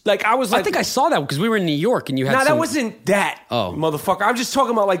 I think I saw that because we were in New York and you had. No, that wasn't that. Oh, motherfucker! I'm just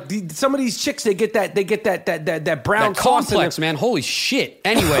talking about like some of these chicks. They get that brown that sauce complex, man. Holy shit!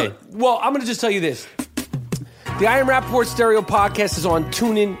 Anyway, well, I'm gonna just tell you this: the I Am Rappaport Stereo Podcast is on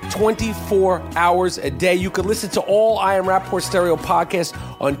TuneIn 24 hours a day. You can listen to all I Am Rappaport Stereo podcasts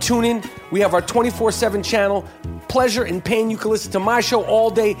on TuneIn. We have our 24/7 channel, Pleasure and Pain. You can listen to my show all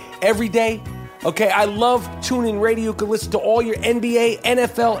day, every day. Okay, I love TuneIn Radio. You can listen to all your NBA,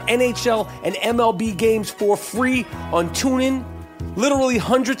 NFL, NHL, and MLB games for free on TuneIn. Literally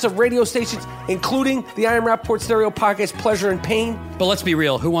hundreds of radio stations, including the I Am Rappaport Stereo Podcast, Pleasure and Pain. But let's be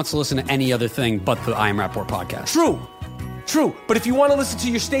real. Who wants to listen to any other thing but the I Am Rappaport podcast? True. But if you want to listen to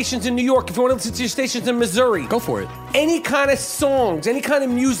your stations in New York, if you want to listen to your stations in Missouri, go for it. Any kind of songs, any kind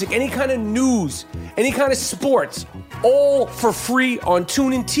of music, any kind of news, any kind of sports, all for free on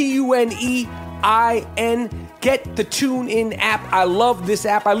TuneIn, TuneIn. Get the TuneIn app. I love this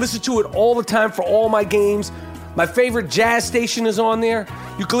app. I listen to it all the time for all my games. My favorite jazz station is on there.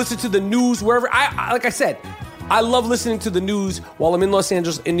 You can listen to the news wherever. Like I said, I love listening to the news while I'm in Los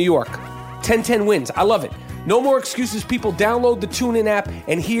Angeles, in New York. 10-10 wins. I love it. No more excuses, people. Download the TuneIn app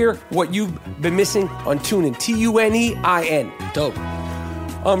and hear what you've been missing on TuneIn. TuneIn. Dope.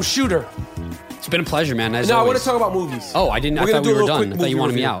 Shooter. It's been a pleasure, man. I want to talk about movies. Oh, I didn't. I thought we were done. I thought you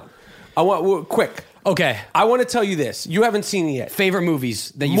wanted me out. I want quick. Okay. I want to tell you this. You haven't seen it yet. Favorite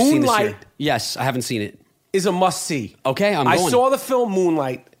movies that you've seen this year? Moonlight. Yes, I haven't seen it. Is a must-see. Okay, I saw the film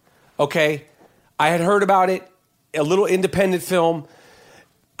Moonlight. Okay. I had heard about it. A little independent film.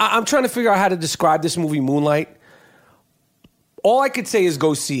 I'm trying to figure out how to describe this movie, Moonlight. All I could say is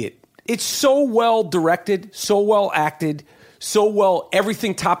go see it. It's so well directed, so well acted, so well,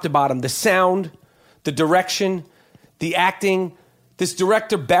 everything top to bottom. The sound, the direction, the acting. This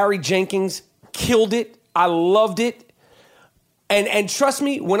director, Barry Jenkins, killed it. I loved it. And trust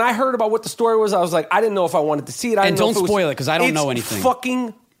me, when I heard about what the story was, I was like, I didn't know if I wanted to see it. And don't spoil it because I don't know anything. It's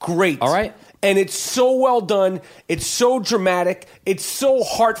fucking great. All right. And it's so well done. It's so dramatic. It's so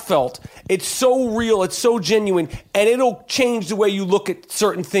heartfelt. It's so real. It's so genuine. And it'll change the way you look at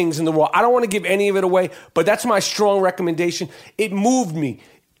certain things in the world. I don't want to give any of it away, but that's my strong recommendation. It moved me.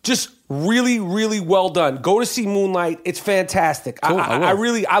 Just really, really well done. Go to see Moonlight. It's fantastic. Cool,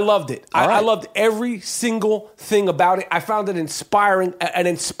 I loved it. I loved every single thing about it. I found it inspiring, an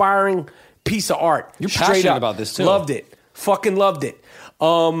inspiring piece of art. You're passionate about this too. Loved it. Fucking loved it.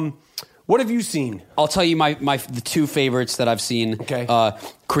 What have you seen? I'll tell you the two favorites that I've seen. Okay.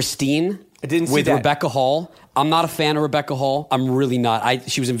 Christine. I didn't see with that. Rebecca Hall. I'm not a fan of Rebecca Hall. I'm really not.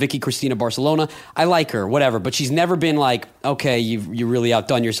 She was in Vicky Cristina Barcelona. I like her, whatever. But she's never been like, okay, you really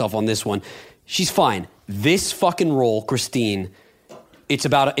outdone yourself on this one. She's fine. This fucking role, Christine, it's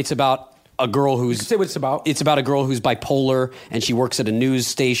about a girl who's... Say what it's about. It's about a girl who's bipolar, and she works at a news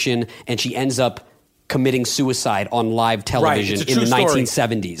station, and she ends up committing suicide on live television in the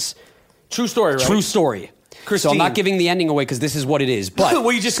 1970s. True story, right? True story. Christine. So I'm not giving the ending away because this is what it is. But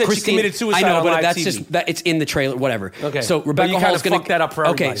well, you just said Christine, she committed suicide. I know, on but live that's TV. just that it's in the trailer. Whatever. Okay. So Rebecca Hall's going to fuck that up for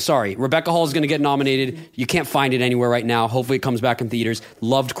everybody. Okay, sorry. Rebecca Hall is going to get nominated. You can't find it anywhere right now. Hopefully, it comes back in theaters.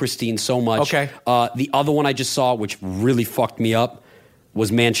 Loved Christine so much. Okay. The other one I just saw, which really fucked me up, was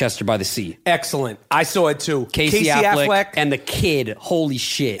Manchester by the Sea. Excellent. I saw it too. Casey Affleck and the kid. Holy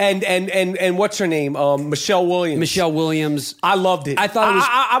shit. And what's her name? Michelle Williams. Michelle Williams. I loved it. I thought it was...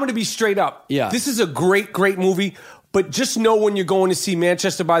 I'm going to be straight up. Yeah. This is a great, great movie. But just know when you're going to see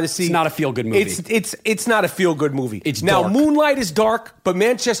Manchester by the Sea, it's not a feel-good movie. It's not a feel-good movie. It's now dark. Moonlight is dark, but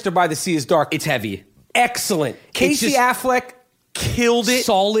Manchester by the Sea is dark. It's heavy. Excellent. Casey Affleck, killed it.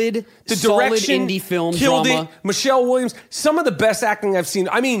 Solid direction, indie film killed drama. it. Michelle Williams, some of the best acting I've seen.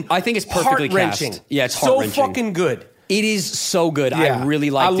 I mean, I think it's perfectly heart-wrenching. cast. Yeah, it's so heart-wrenching. fucking good. It is so good. Yeah. I really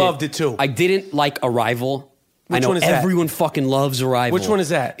liked it. I loved it too. I didn't like Arrival. Which I know one is that? everyone fucking loves Arrival. Which one is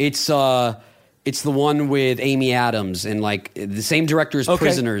that? It's the one with Amy Adams and like the same director as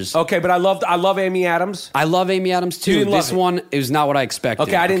Prisoners. Okay, but I love Amy Adams. I love Amy Adams too. You didn't love This it? one, it was not what I expected.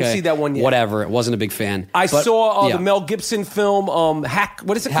 Okay, I didn't see that one yet. Whatever. It wasn't a big fan. I saw yeah. the Mel Gibson film,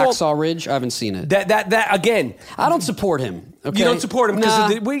 what is it called? Hacksaw Ridge. I haven't seen it. That again. I don't support him. Okay? You don't support him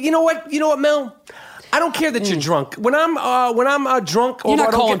because you know what? You know what, Mel? I don't care that you're drunk. When I'm drunk, You're not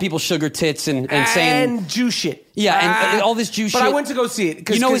I don't calling get, people sugar tits and saying and Jew shit. Yeah, and all this Jew shit. But I went to go see it.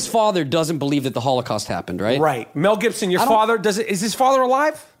 You know his father doesn't believe that the Holocaust happened, right? Right. Mel Gibson, your father is his father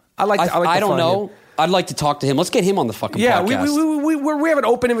alive? I don't know. I'd like to talk to him. Let's get him on the fucking podcast. We have an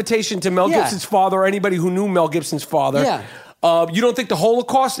open invitation to Mel Gibson's father or anybody who knew Mel Gibson's father. Yeah. You don't think the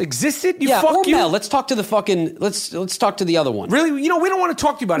Holocaust existed? Mel, let's talk to the fucking. Let's talk to the other one. Really? You know, we don't want to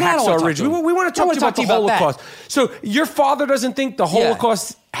talk to you about Hacksaw Ridge. We want to talk to you about the Holocaust. So your father doesn't think the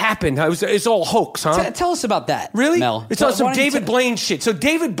Holocaust happened. It's all hoax, huh? Tell us about that. Really? Mel? It's on some David Blaine shit. So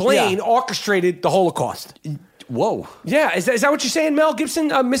David Blaine orchestrated the Holocaust. Whoa. Yeah. Is that what you're saying, Mel Gibson,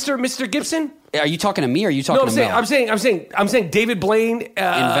 Mr. Gibson? Are you talking to me or are you talking to Mel? I'm saying David Blaine,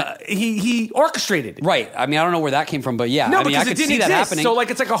 he orchestrated. Right. I mean, I don't know where that came from, but yeah. No, I mean, because I could it didn't see exist. that happening. So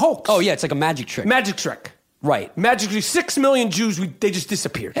it's like a hoax. Oh, yeah, it's like a magic trick. Magic trick. Right. Magically, 6 million Jews, they just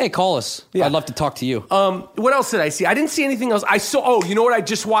disappeared. Hey, call us. Yeah. I'd love to talk to you. What else did I see? I didn't see anything else. I saw, you know what I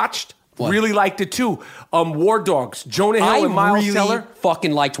just watched? What? Really liked it too. War Dogs. Jonah Hill and Miles Teller. I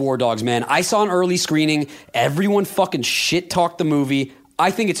fucking liked War Dogs, man. I saw an early screening. Everyone fucking shit-talked the movie. I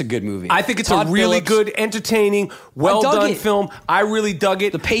think it's a good movie. I think it's a really good, entertaining, well-done film. I really dug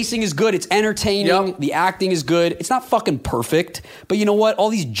it. The pacing is good. It's entertaining. Yep. The acting is good. It's not fucking perfect. But you know what? All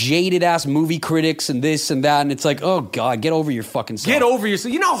these jaded-ass movie critics and this and that, and it's like, oh, God, get over your fucking self. Get over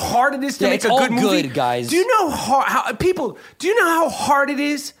yourself. You know how hard it is to make a good movie? It's all good, guys. Do you know do you know how hard it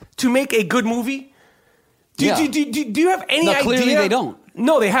is to make a good movie? Do you have any idea? Clearly they don't.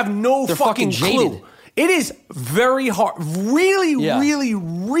 No, they have no They're fucking clue. jaded. It is very hard. Really,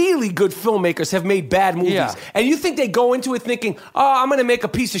 really good filmmakers have made bad movies. Yeah. And you think they go into it thinking, oh, I'm going to make a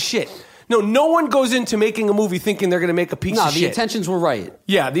piece of shit. No one goes into making a movie thinking they're going to make a piece of shit. No, the intentions were right.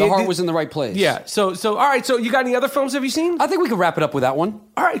 Yeah. The heart was in the right place. Yeah. So, all right. So you got any other films have you seen? I think we could wrap it up with that one.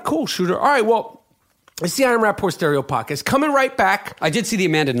 All right, cool, Shooter. All right, well, it's the Iron Rapport Stereo Podcast. Coming right back. I did see the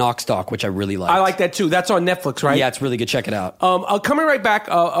Amanda Knox doc, which I really liked. I like that too. That's on Netflix, right? Yeah, it's really good. Check it out. Coming right back,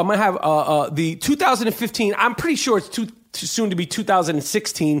 I'm going to have the 2015, I'm pretty sure it's too soon to be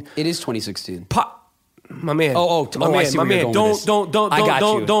 2016. It is 2016. My man. I see where you're going with this.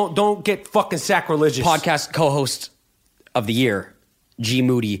 Don't get fucking sacrilegious. Podcast co-host of the year, G.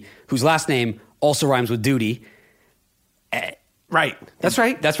 Moody, whose last name also rhymes with duty. Right. That's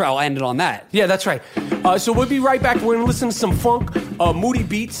right. That's right. I'll end it on that. Yeah, that's right. So we'll be right back. We're going to listen to some funk, Moody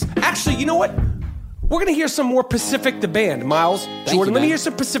beats. Actually, you know what? We're going to hear some more Pacific the Band, Miles. Jordan, let me hear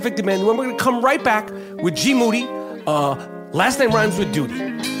some Pacific the Band. We're going to come right back with G. Moody. Last name rhymes with duty.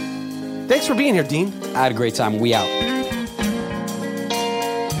 Thanks for being here, Dean. I had a great time. We out.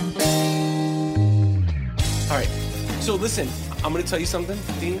 All right. So listen, I'm going to tell you something,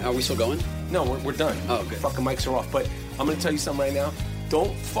 Dean. Are we still going? No, we're done. Oh, good. Fucking mics are off. But I'm going to tell you something right now.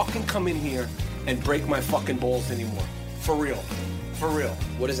 Don't fucking come in here and break my fucking balls anymore. For real. For real.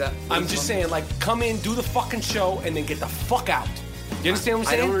 What is that? I'm just saying, come in, do the fucking show, and then get the fuck out. You understand what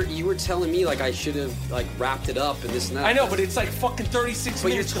I'm saying? You were telling me I should have wrapped it up and this and that. I know, but it's fucking 36 but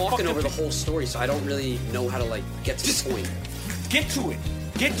minutes. But you're talking over the whole story, so I don't really know how to get to the point. Get to it.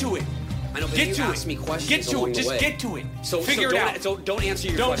 Get to it. I know, but get you to ask it. me questions Get to along it. the Just way. get to it. So figure it out. So don't answer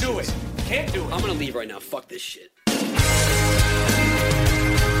your questions. Don't do it. Can't do it. I'm gonna leave right now. Fuck this shit.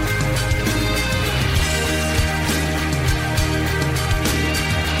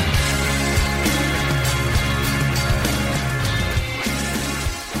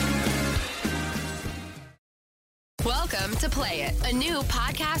 Welcome to Play It, a new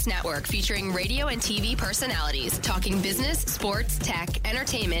podcast network featuring radio and TV personalities talking business, sports, tech,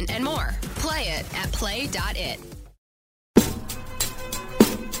 entertainment, and more. Play it at play.it.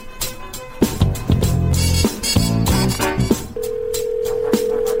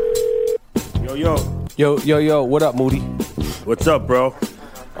 Yo, what up, Moody? What's up, bro?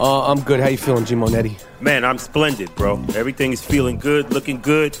 I'm good. How you feeling, G. Monetti? Man, I'm splendid, bro. Everything is feeling good, looking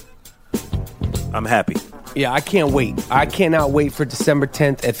good. I'm happy. Yeah, I can't wait. I cannot wait for December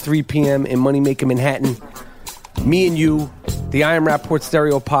 10th at 3 p.m. in Moneymaker Manhattan. Me and you, the Iron Rapport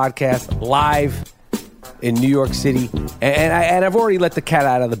Stereo Podcast, live. in New York City. And I've already let the cat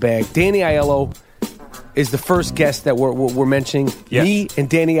out of the bag. Danny Aiello is the first guest that we're mentioning. Yes. Me and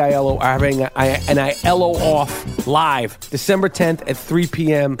Danny Aiello are having an Aiello off live December 10th at 3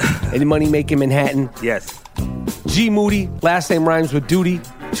 p.m. in Money Making Manhattan. Yes. G. Moody, last name rhymes with duty.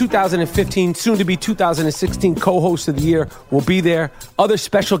 2015, soon to be 2016 co-host of the year will be there. Other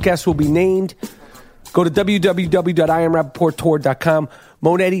special guests will be named. Go to www.IamRapaportTour.com.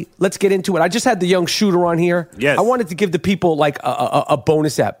 Monetti, let's get into it. I just had the young shooter on here. Yes. I wanted to give the people like a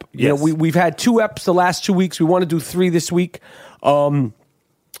bonus ep. You know, we've had 2 eps the last 2 weeks. We want to do 3 this week.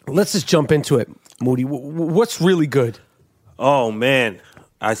 Let's just jump into it, Moody. What's really good? Oh, man.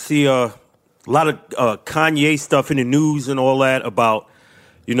 I see a lot of Kanye stuff in the news and all that about,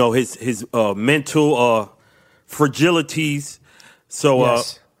 you know, his mental fragilities. So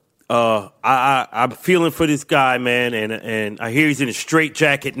Yes. I'm feeling for this guy, man, and I hear he's in a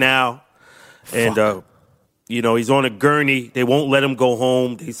straitjacket now. And you know, he's on a gurney. They won't let him go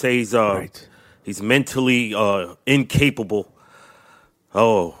home. They say he's mentally incapable.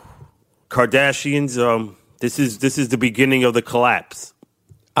 Oh, Kardashians, this is the beginning of the collapse.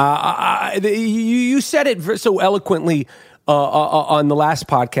 You said it so eloquently on the last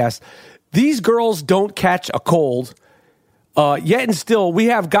podcast. These girls don't catch a cold. Yet and still, we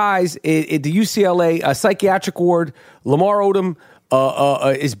have guys at the UCLA psychiatric ward. Lamar Odom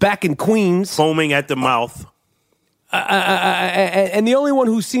is back in Queens. Foaming at the mouth. And the only one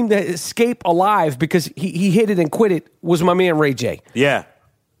who seemed to escape alive because he hit it and quit it was my man Ray J. Yeah.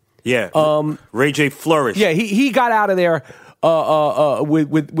 Ray J flourished. Yeah, he got out of there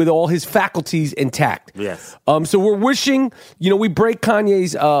with all his faculties intact. Yes. So we're wishing, we break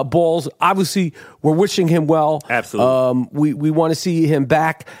Kanye's balls. Obviously, we're wishing him well. Absolutely. We want to see him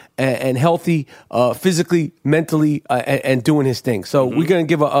back and healthy, physically, mentally, and doing his thing. So we're going to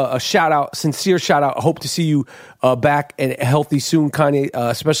give a shout out, sincere shout out. I hope to see you back and healthy soon, Kanye,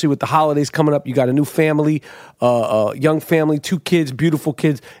 especially with the holidays coming up. You got a new family, young family, 2 kids, beautiful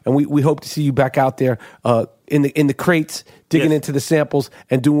kids, and we hope to see you back out there in the crates, digging into the samples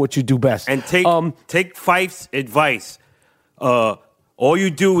and doing what you do best. And take Fife's advice. All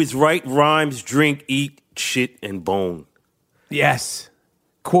you do is write rhymes, drink, eat, shit, and bone. Yes.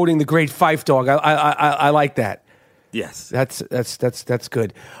 Quoting the great Fife Dog. I like that. Yes. That's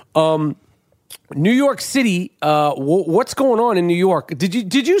good. New York City, what's going on in New York?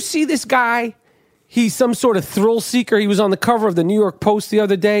 Did you see this guy? He's some sort of thrill seeker. He was on the cover of the New York Post the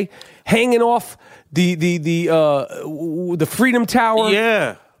other day, hanging off the Freedom Tower.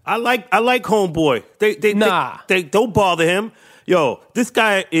 Yeah. I like Homeboy. They don't bother him. Yo, this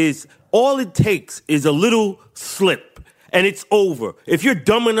guy is, all it takes is a little slip and it's over. If you're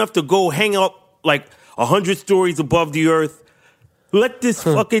dumb enough to go hang up like 100 stories above the earth, let this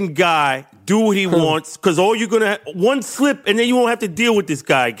fucking guy do what he wants, because all you're going to one slip and then you won't have to deal with this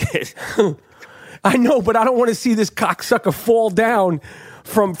guy again. I know, but I don't want to see this cocksucker fall down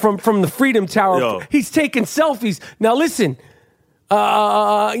from the Freedom Tower. Yo. He's taking selfies. Now listen,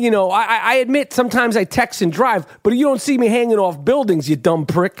 I admit sometimes I text and drive, but you don't see me hanging off buildings, you dumb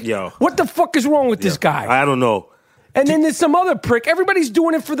prick. Yo. What the fuck is wrong with this guy? I don't know. And then there's some other prick. Everybody's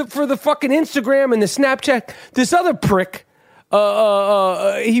doing it for the fucking Instagram and the Snapchat. This other prick,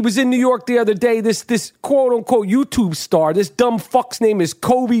 he was in New York the other day. This quote unquote YouTube star. This dumb fuck's name is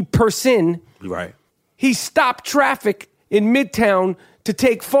Kobe Persin. Right. He stopped traffic in Midtown to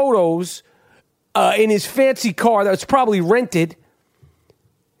take photos in his fancy car that's probably rented.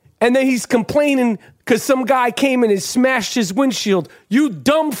 And then he's complaining because some guy came in and smashed his windshield. You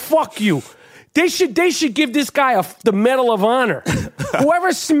dumb fuck you. They should give this guy the Medal of Honor.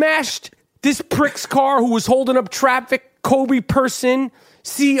 Whoever smashed this prick's car who was holding up traffic, Kobe Persin,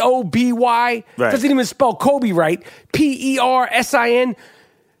 C-O-B-Y, doesn't even spell Kobe right, P-E-R-S-I-N,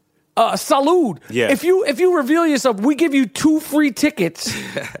 salute. Yeah. If you reveal yourself, we give you 2 free tickets,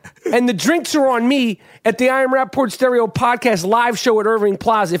 and the drinks are on me at the I Am Rapaport Stereo Podcast live show at Irving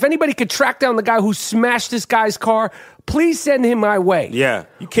Plaza. If anybody could track down the guy who smashed this guy's car, please send him my way. Yeah,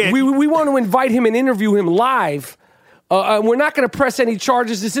 you can't. We want to invite him and interview him live. We're not going to press any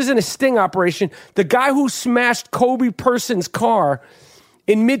charges. This isn't a sting operation. The guy who smashed Kobe Persin's car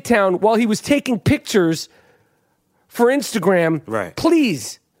in Midtown while he was taking pictures for Instagram. Right.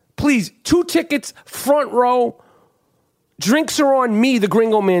 Please, 2 tickets, front row. Drinks are on me, the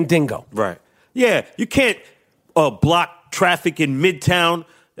Gringo Mandingo. Right. Yeah, you can't block traffic in Midtown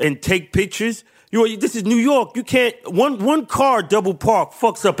and take pictures. This is New York. You can't. One car double park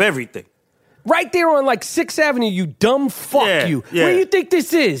fucks up everything. Right there on like 6th Avenue, you dumb fuck you. Yeah. Where do you think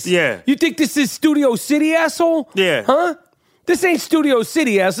this is? Yeah. You think this is Studio City, asshole? Yeah. Huh? This ain't Studio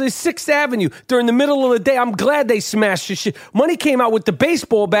City, it's 6th Avenue. During the middle of the day, I'm glad they smashed this shit. Money came out with the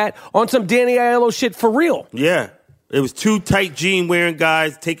baseball bat on some Danny Aiello shit for real. Yeah. It was 2 tight jean-wearing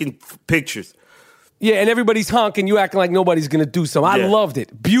guys taking pictures. Yeah, and everybody's honking. You acting like nobody's going to do something. I loved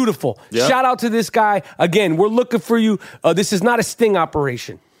it. Beautiful. Yep. Shout out to this guy. Again, we're looking for you. This is not a sting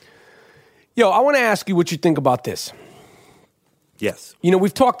operation. Yo, I want to ask you what you think about this. Yes. You know,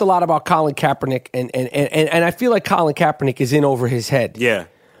 we've talked a lot about Colin Kaepernick, and I feel like Colin Kaepernick is in over his head. Yeah.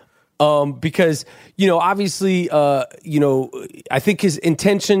 Because, you know, obviously, you know, I think his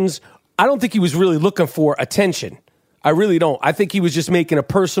intentions, I don't think he was really looking for attention. I really don't. I think he was just making a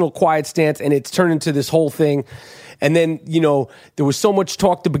personal, quiet stance, and it's turned into this whole thing. And then, you know, there was so much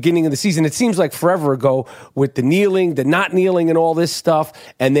talk at the beginning of the season. It seems like forever ago with the kneeling, the not kneeling, and all this stuff.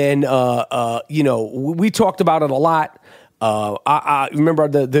 And then, you know, we talked about it a lot. I remember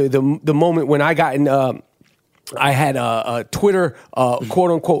the moment when I got in. I had a Twitter,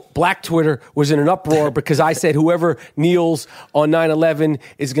 quote unquote, Black Twitter was in an uproar because I said whoever kneels on 9/11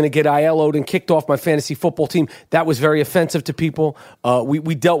 is going to get ILO'd and kicked off my fantasy football team. That was very offensive to people.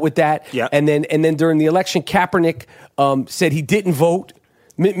 We dealt with that. Yep. And then during the election, Kaepernick said he didn't vote.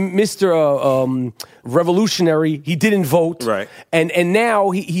 Mr. Revolutionary, he didn't vote. Right. And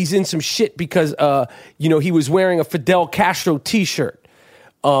now he's in some shit because, you know, he was wearing a Fidel Castro T-shirt.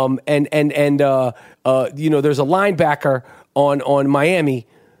 You know, there's a linebacker on Miami,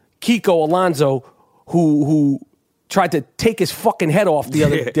 Kiko Alonso, who tried to take his fucking head off the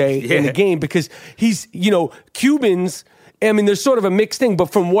other day in the game because he's, you know, Cubans. I mean, there's sort of a mixed thing,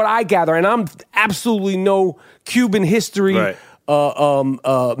 but from what I gather, and I'm absolutely no Cuban history, right.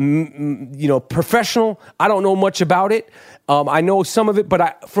 You know, professional. I don't know much about it. I know some of it,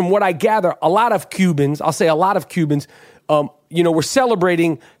 but from what I gather, a lot of Cubans, I'll say a lot of Cubans, you know, we're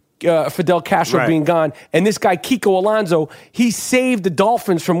celebrating Fidel Castro being gone. And this guy, Kiko Alonso, he saved the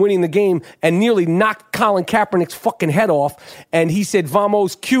Dolphins from winning the game and nearly knocked Colin Kaepernick's fucking head off. And he said,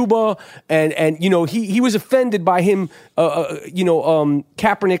 Vamos, Cuba. And you know, he was offended by him, you know,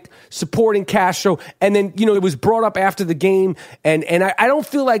 Kaepernick supporting Castro. And then, you know, it was brought up after the game. And I don't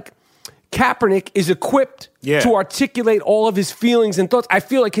feel like Kaepernick is equipped to articulate all of his feelings and thoughts. I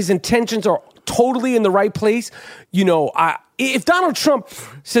feel like his intentions are totally in the right place. You know, if Donald Trump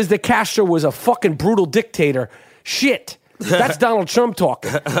says that Castro was a fucking brutal dictator, shit, that's Donald Trump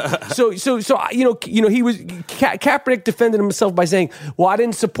talking. So you know, he was Kaepernick defended himself by saying, "Well, I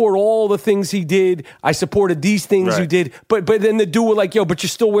didn't support all the things he did. I supported these things you did." But then the dude was like, "Yo, but you're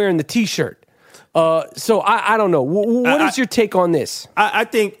still wearing the T-shirt." So I don't know. What is your take on this? I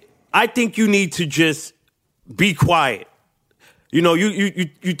think you need to just be quiet. You know,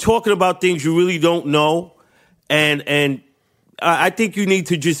 you're talking about things you really don't know, and I think you need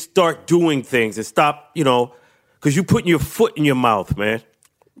to just start doing things and stop, you know, because you're putting your foot in your mouth, man.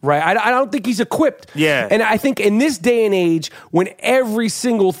 Right. I don't think he's equipped. Yeah. And I think in this day and age, when every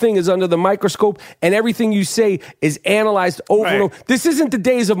single thing is under the microscope and everything you say is analyzed over and over, this isn't the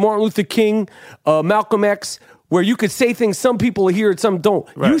days of Martin Luther King, Malcolm X, where you could say things, some people hear it, some don't.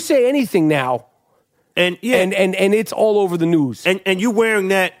 Right. You say anything now, and it's all over the news. And you wearing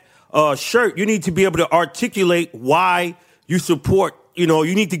that shirt, you need to be able to articulate why you support, you know,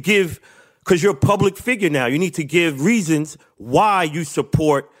 you need to give, because you're a public figure now, you need to give reasons why you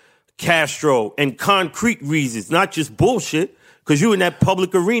support Castro and concrete reasons, not just bullshit, because you're in that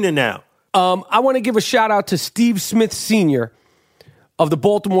public arena now. I want to give a shout out to Steve Smith Sr. of the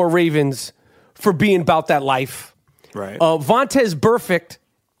Baltimore Ravens for being about that life. Right. Vontaze Burfict,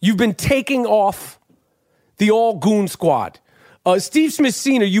 you've been taking off the all-goon squad. Steve Smith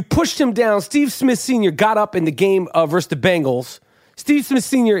Sr., you pushed him down. Steve Smith Sr. got up in the game versus the Bengals. Steve Smith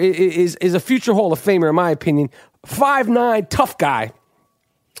Sr. is a future Hall of Famer, in my opinion. 5'9", tough guy.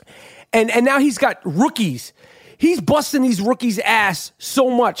 And now he's got rookies. He's busting these rookies' ass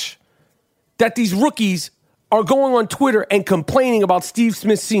so much that these rookies are going on Twitter and complaining about Steve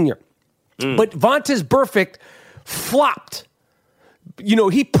Smith Sr. But Vontaze Burfict flopped. You know,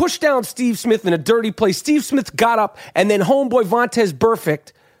 he pushed down Steve Smith in a dirty play. Steve Smith got up, and then homeboy Vontaze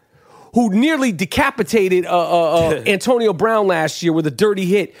Burfict, who nearly decapitated Antonio Brown last year with a dirty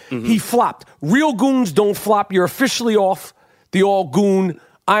hit, he flopped. Real goons don't flop. You're officially off the all-goon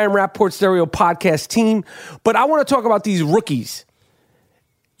I Am Rapport Stereo podcast team. But I want to talk about these rookies.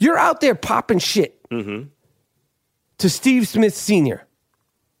 You're out there popping shit to Steve Smith Sr.,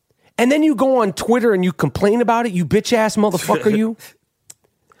 and then you go on Twitter and you complain about it, you bitch-ass motherfucker, you.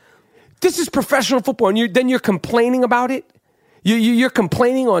 This is professional football, and then you're complaining about it? You're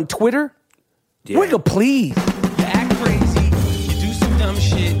complaining on Twitter? Yeah. Wiggle, please. You act crazy, you do some dumb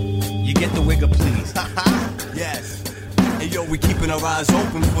shit, you get the wiggle, please. Yes. Hey, yo, Yo, we keeping our eyes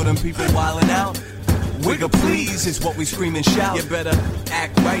open for them people wildin' out. Wigger please is what we scream and shout. You better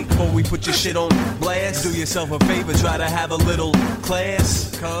act right before we put your shit on blast. Do yourself a favor, try to have a little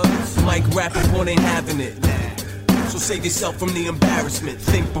class. Cause Mike Rappaport ain't having it. So save yourself from the embarrassment.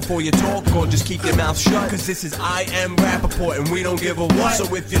 Think before you talk or just keep your mouth shut. Cause this is I Am Rappaport and we don't give a what.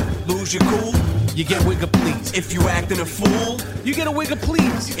 So if you lose your cool, you get Wigger please. If you acting a fool, you get a Wigger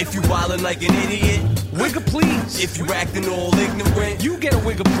please. If you wildin' like an idiot, Wigger please. If you acting all ignorant, you get a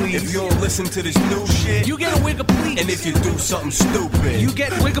Wigger please. If you don't listen to this new shit, you get a Wigger please. And if you do something stupid, you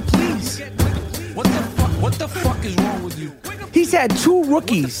get Wigger please. What the fuck is wrong with you? He's had 2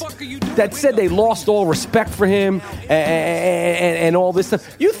 rookies that said they lost all respect for him and all this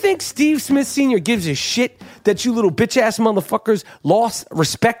stuff. You think Steve Smith Sr. gives a shit that you little bitch-ass motherfuckers lost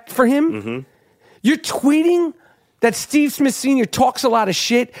respect for him? Mm-hmm. You're tweeting that Steve Smith Sr. talks a lot of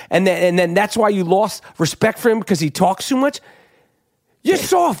shit and then that's why you lost respect for him because he talks too much? You're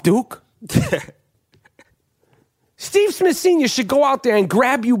soft, Duke. Steve Smith Sr. should go out there and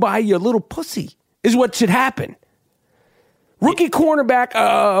grab you by your little pussy is what should happen. Rookie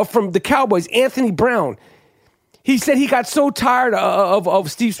cornerback from the Cowboys, Anthony Brown. He said he got so tired of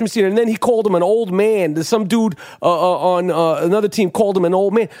Steve Smith Sr. and then he called him an old man. Some dude on another team called him an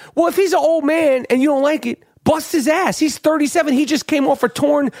old man. Well, if he's an old man and you don't like it, bust his ass. He's 37. He just came off a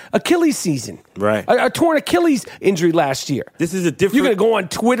torn Achilles season. Right. A torn Achilles injury last year. This is a different... You're going to go on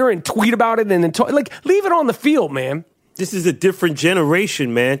Twitter and tweet about it and then talk. Like, leave it on the field, man. This is a different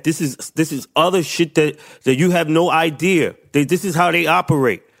generation, man. This is other shit that you have no idea. This is how they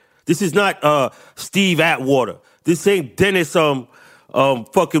operate. This is not Steve Atwater. This ain't Dennis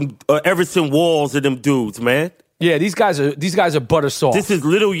fucking Everson Walls and them dudes, man. Yeah, these guys are butter soft. This is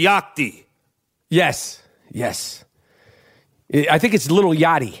Little Yachty. Yes. I think it's Little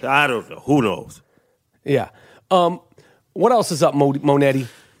Yachty. I don't know. Who knows? Yeah. What else is up, Monetti?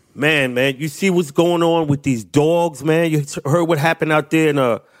 Man, you see what's going on with these dogs, man? You heard what happened out there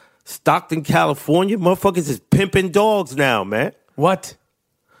in Stockton, California? Motherfuckers is pimping dogs now, man. What?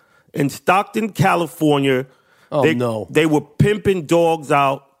 In Stockton, California, they were pimping dogs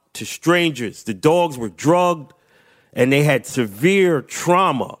out to strangers. The dogs were drugged, and they had severe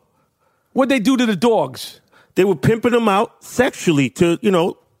trauma. What'd they do to the dogs? They were pimping them out sexually to,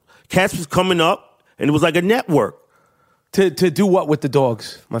 cats was coming up, and it was like a network. To do what with the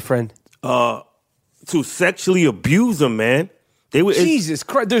dogs, my friend? To sexually abuse them, man. They were Jesus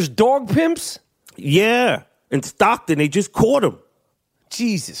Christ. There's dog pimps? Yeah. In Stockton, they just caught them.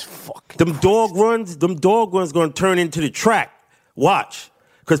 Jesus fucking Them dog runs going to turn into the track. Watch.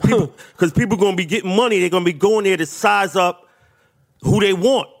 Because people going to be getting money. They're going to be going there to size up who they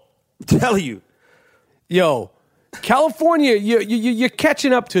want. I'm telling you. Yo, California, you're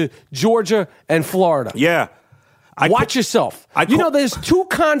catching up to Georgia and Florida. Yeah. Watch yourself. There's 2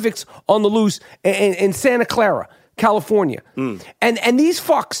 convicts on the loose in Santa Clara, California. Mm. And these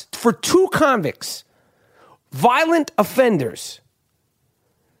fucks, for 2 convicts, violent offenders,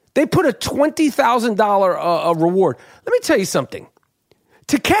 they put a $20,000 reward. Let me tell you something.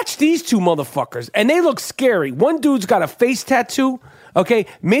 To catch these 2 motherfuckers, and they look scary. One dude's got a face tattoo. Okay,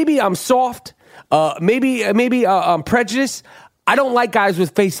 maybe I'm soft. Maybe I'm prejudiced. I don't like guys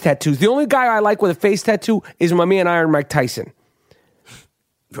with face tattoos. The only guy I like with a face tattoo is my man Iron Mike Tyson.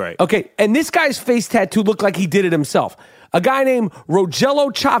 Right. Okay, and this guy's face tattoo looked like he did it himself. A guy named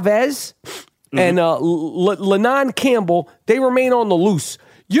Rogelio Chavez and Lennon Campbell, they remain on the loose.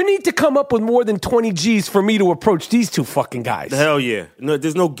 You need to come up with more than 20 G's for me to approach these 2 fucking guys. Hell yeah. No,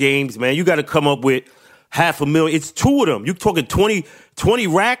 there's no games, man. You got to come up with $500,000. It's 2 of them. You talking 20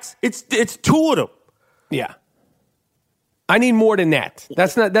 racks? It's 2 of them. Yeah. I need more than that.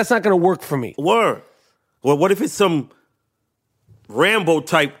 That's not going to work for me. Word. Well, what if it's some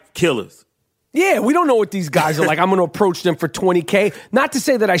Rambo-type killers? Yeah, we don't know what these guys are like. I'm going to approach them for $20K. Not to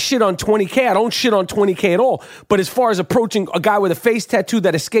say that I shit on $20K. I don't shit on $20K at all. But as far as approaching a guy with a face tattoo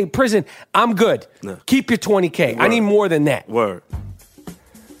that escaped prison, I'm good. No. Keep your $20K. Word. I need more than that. Word.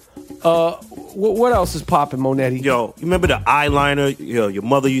 What else is popping, Monetti? Yo, you remember the eyeliner? Your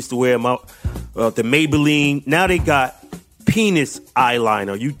mother used to wear them out. The Maybelline. Now they got penis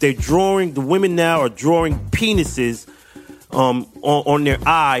eyeliner. The women now are drawing penises on their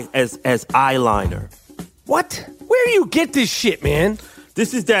eye as eyeliner. What? Where do you get this shit, man?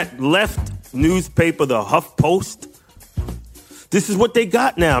 This is that left newspaper, the HuffPost. This is what they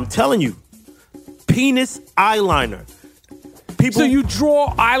got now, I'm telling you. Penis eyeliner. So you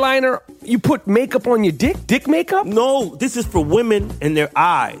draw eyeliner, you put makeup on your dick? Dick makeup? No, this is for women and their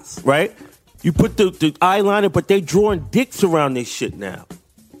eyes, right? You put the eyeliner, but they drawing dicks around this shit now.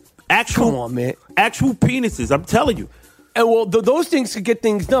 Come on, man. Actual penises, I'm telling you. And well, those things could get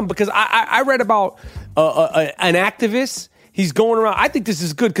things done because I read about an activist. He's going around. I think this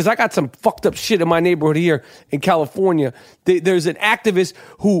is good because I got some fucked up shit in my neighborhood here in California. There's an activist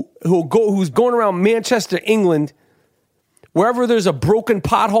who's going around Manchester, England, wherever there's a broken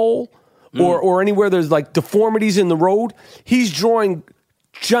pothole or anywhere there's like deformities in the road. He's drawing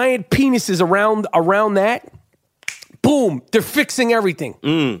giant penises around that. Boom! They're fixing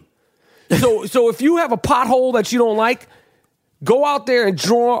everything. So if you have a pothole that you don't like, go out there and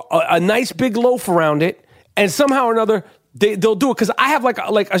draw a nice big loaf around it, and somehow or another. They'll do it because I have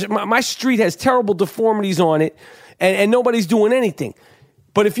my street has terrible deformities on it, and nobody's doing anything.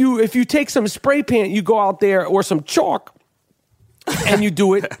 But if you take some spray paint, you go out there or some chalk, and you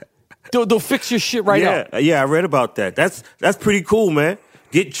do it, they'll fix your shit right up. Yeah, I read about that. That's pretty cool, man.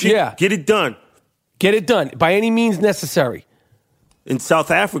 Get it done. Get it done by any means necessary. In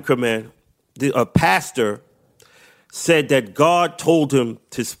South Africa, man, a pastor said that God told him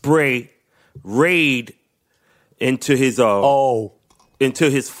to spray Raid into his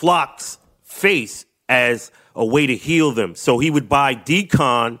flock's face as a way to heal them. So he would buy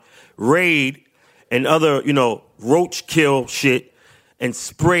Decon, Raid, and other, roach kill shit and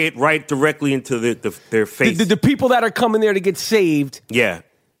spray it right directly into their face. The people that are coming there to get saved. Yeah.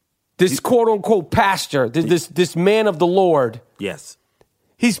 This quote unquote pastor, this man of the Lord. Yes.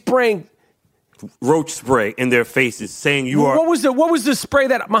 He's spraying roach spray in their faces, saying you are. What was the spray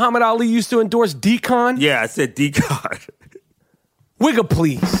that Muhammad Ali used to endorse? Decon? Yeah, I said Decon. Wigga,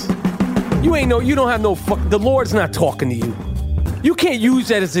 please. You don't have no fuck. The Lord's not talking to you. You can't use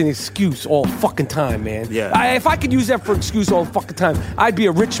that as an excuse all fucking time, man. Yeah. If I could use that for excuse all fucking time, I'd be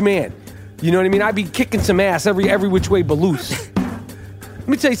a rich man. You know what I mean? I'd be kicking some ass every which way but loose. Let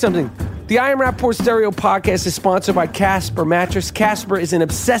me tell you something. The I Am Rappaport Stereo Podcast is sponsored by Casper Mattress. Casper is an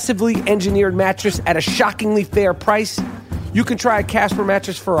obsessively engineered mattress at a shockingly fair price. You can try a Casper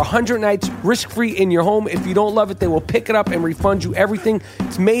mattress for 100 nights, risk-free in your home. If you don't love it, they will pick it up and refund you everything.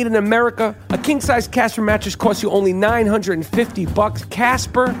 It's made in America. A king-size Casper mattress costs you only $950.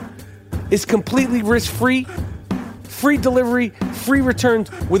 Casper is completely risk-free. Free delivery, free returns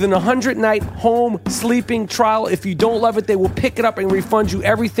within a 100-night home sleeping trial. If you don't love it, they will pick it up and refund you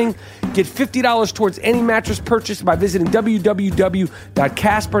everything. Get $50 towards any mattress purchase by visiting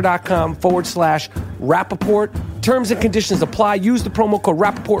www.casper.com/Rappaport. Terms and conditions apply. Use the promo code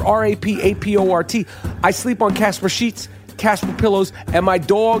Rappaport, RAPAPORT. I sleep on Casper sheets, Casper pillows, and my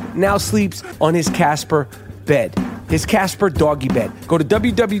dog now sleeps on his Casper bed. His Casper doggy bed. Go to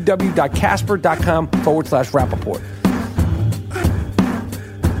www.casper.com/Rappaport.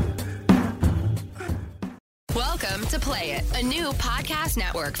 Welcome to Play It, a new podcast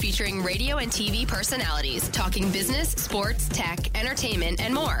network featuring radio and TV personalities talking business, sports, tech, entertainment,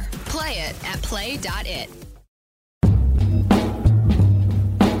 and more. Play it at play.it.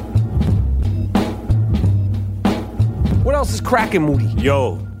 What else is cracking, Moody?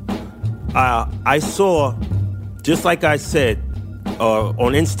 Yo, I saw, just like I said,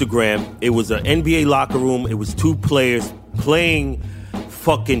 on Instagram, it was an NBA locker room. It was two players playing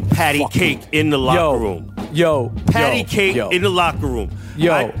fucking patty cake in the locker room. Patty cake in the locker room.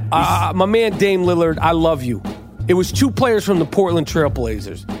 My man Dame Lillard, I love you. It was two players from the Portland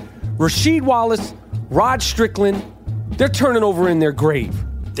Trailblazers. Rasheed Wallace, Rod Strickland, they're turning over in their grave.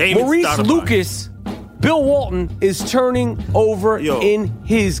 Maurice Lucas, Bill Walton is turning over in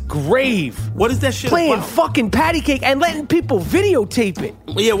his grave. What is that shit Playing about? fucking patty cake and letting people videotape it.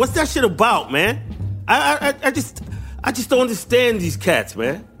 Yeah, what's that shit about, man? I just don't understand these cats,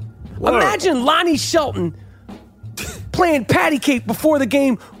 man. Word. Imagine Lonnie Shelton playing patty cake before the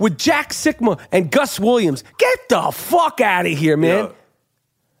game with Jack Sikma and Gus Williams. Get the fuck out of here, man.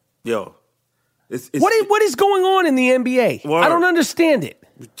 Yo. What is going on in the NBA? Word. I don't understand it.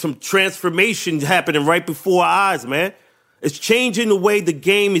 Some transformation happening right before our eyes, man. It's changing the way the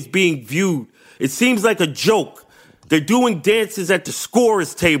game is being viewed. It seems like a joke. They're doing dances at the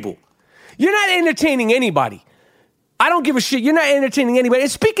scorer's table. You're not entertaining anybody. I don't give a shit. You're not entertaining anybody. And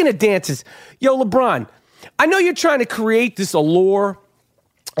speaking of dances, LeBron, I know you're trying to create this allure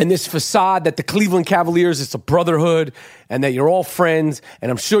and this facade that the Cleveland Cavaliers, it's a brotherhood and that you're all friends, and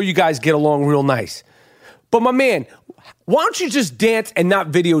I'm sure you guys get along real nice. But my man, why don't you just dance and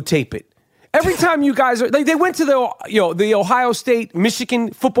not videotape it? Every time you guys are, they went to the Ohio State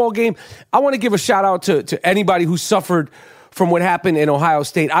Michigan football game. I want to give a shout out to anybody who suffered from what happened in Ohio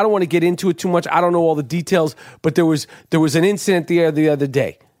State. I don't want to get into it too much. I don't know all the details, but there was an incident there the other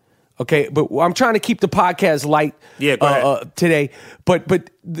day. Okay, but I'm trying to keep the podcast light today. But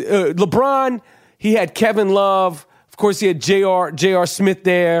LeBron, he had Kevin Love. Of course, he had J.R. Smith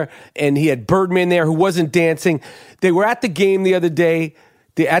there, and he had Birdman there who wasn't dancing. They were at the game the other day,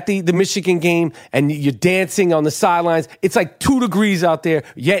 at the Michigan game, and you're dancing on the sidelines. It's like 2 degrees out there,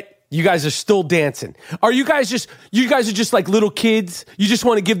 yet you guys are still dancing. Are you guys are just like little kids? You just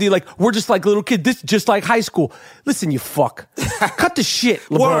want to give we're just like little kids. This is just like high school. Listen, you fuck. Cut the shit,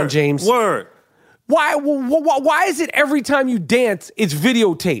 LeBron James. Word. Why is it every time you dance, it's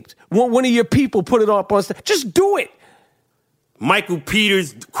videotaped? One of your people put it up on stage. Just do it. Michael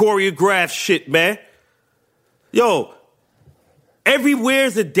Peters choreographed shit, man. Yo,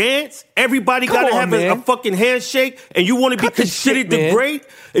 everywhere's a dance. Everybody got to have a fucking handshake, and you want to be considered the great?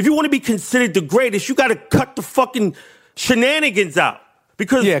 If you want to be considered the greatest, you got to cut the fucking shenanigans out.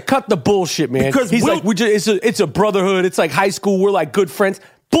 Because cut the bullshit, man. Because he's it's a brotherhood. It's like high school. We're like good friends.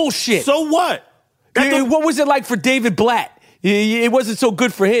 Bullshit. So what? What was it like for David Blatt? It wasn't so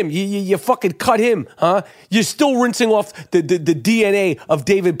good for him. You fucking cut him, huh? You're still rinsing off the DNA of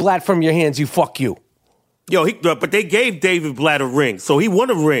David Blatt from your hands. Fuck you. Yo, but they gave David Blatt a ring, so he won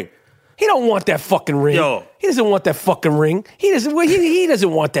a ring. He don't want that fucking ring. Yo. He doesn't want that fucking ring. He doesn't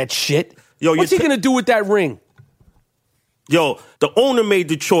want that shit. Yo, what's he gonna do with that ring? Yo, the owner made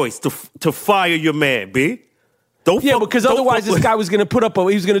the choice to fire your man, B. Because otherwise this guy was gonna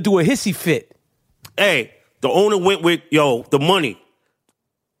he was gonna do a hissy fit. Hey, the owner went with the money.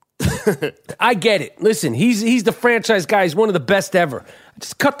 I get it. Listen, he's the franchise guy. He's one of the best ever.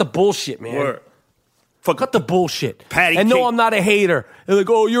 Just cut the bullshit, man. Word. Cut the bullshit. Patty and no, I'm not a hater. They're like,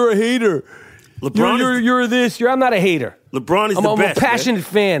 oh, you're a hater. LeBron you're this. I'm not a hater. LeBron is the best. I'm a passionate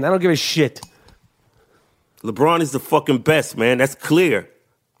fan. I don't give a shit. LeBron is the fucking best, man. That's clear.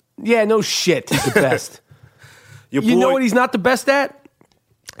 Yeah, no shit. He's the best. You know what he's not the best at?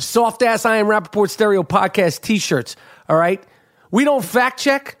 Soft-ass I Am Rappaport Stereo Podcast T-shirts, all right? We don't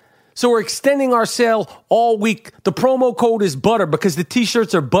fact-check, so we're extending our sale all week. The promo code is BUTTER because the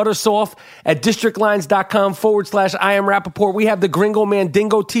T-shirts are butter soft at districtlines.com/I Am Rappaport. We have the Gringo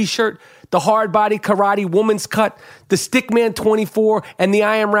Mandingo T-shirt, the Hard Body Karate Woman's Cut, the Stickman 24, and the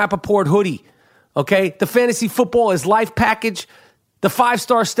I Am Rappaport hoodie, okay? The Fantasy Football is Life Package, the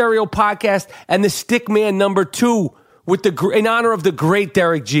 5-Star Stereo Podcast, and the Stickman number 2 in honor of the great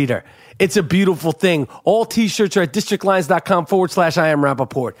Derek Jeter. It's a beautiful thing. All T-shirts are at districtlines.com/I Am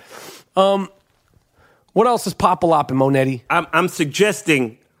Rappaport. What else is pop-a-lopping, Monetti? I'm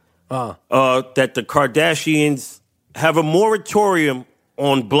suggesting that the Kardashians have a moratorium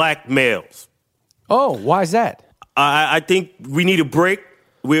on black males. Oh, why is that? I think we need a break.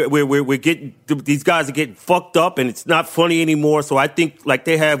 We're getting, these guys are getting fucked up, and it's not funny anymore. So I think, like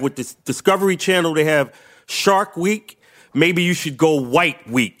they have with this Discovery Channel, they have Shark Week. Maybe you should go White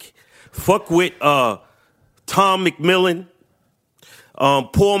Week. Fuck with Tom McMillan,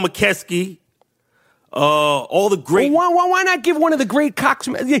 Paul McKeskey, all the great. Why not give one of the great cocks?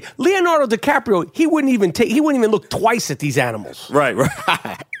 Leonardo DiCaprio. He wouldn't even look twice at these animals. Right.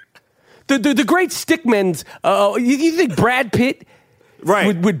 The great stickmens. You think Brad Pitt,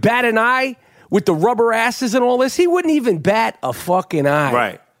 right, would bat an eye with the rubber asses and all this? He wouldn't even bat a fucking eye.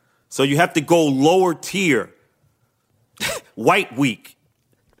 Right. So you have to go lower tier. White Week.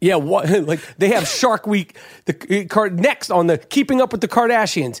 Yeah, like they have Shark Week. Next on the Keeping Up with the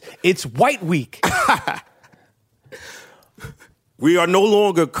Kardashians, it's White Week. We are no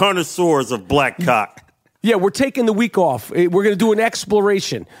longer connoisseurs of black cock. Yeah, we're taking the week off. We're going to do an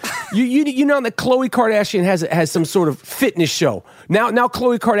exploration. You know that Khloe Kardashian has some sort of fitness show. Now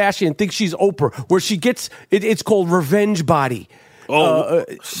Khloe Kardashian thinks she's Oprah, where she gets it's called Revenge Body.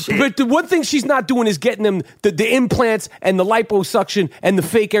 But the one thing she's not doing is getting them the implants and the liposuction and the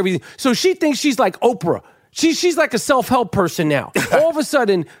fake everything. So she thinks she's like Oprah. She's like a self-help person now. All of a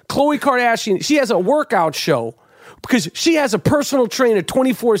sudden, Khloe Kardashian, she has a workout show because she has a personal trainer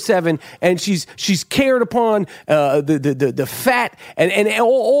 24/7, and she's cared upon the fat and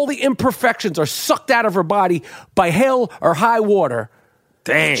all the imperfections are sucked out of her body by hell or high water.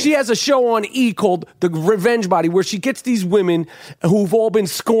 Dang. She has a show on E! Called The Revenge Body, where she gets these women who've all been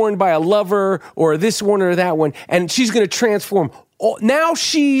scorned by a lover or this one or that one, and she's going to transform. Now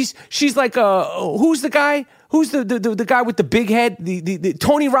she's like who's the guy? Who's the guy with the big head? The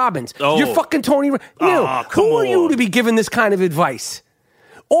Tony Robbins. Oh. You're fucking Tony. Who are you to be giving this kind of advice?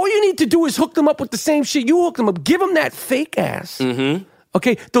 All you need to do is hook them up with the same shit. You hook them up. Give them that fake ass. Mm-hmm.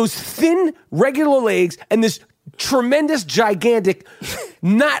 Okay, those thin regular legs and this tremendous, gigantic,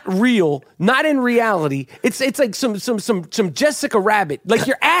 not real, not in reality. It's like some Jessica Rabbit. Like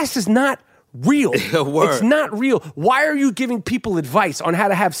your ass is not real. Word. It's not real. Why are you giving people advice on how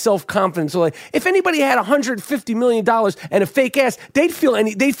to have self-confidence? So like, if anybody had $150 million and a fake ass, they'd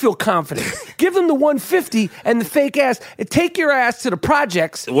feel confident. Give them the 150 and the fake ass, and take your ass to the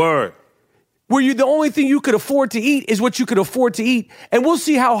projects. Word. Where the only thing you could afford to eat is what you could afford to eat, and we'll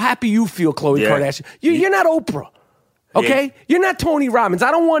see how happy you feel, Khloe Kardashian. You're not Oprah, okay? Yeah. You're not Tony Robbins.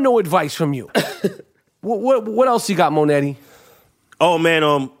 I don't want no advice from you. What else you got, Monetti? Oh, man,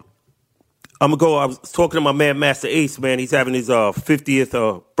 I'm going to go. I was talking to my man, Master Ace, man. He's having his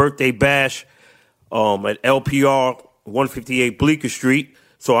 50th birthday bash at LPR 158 Bleecker Street.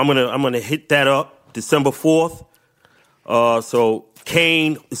 So I'm gonna hit that up December 4th. So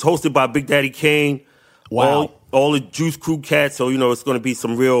Kane is hosted by Big Daddy Kane. Wow. All the Juice Crew cats. So, it's going to be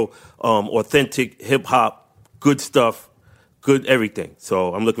some real authentic hip-hop, good stuff, good everything.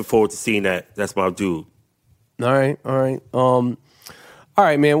 So I'm looking forward to seeing that. That's my dude. All right. All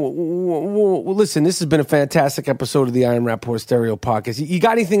right, man. Well, listen, this has been a fantastic episode of the I Am Rapport Stereo Podcast. You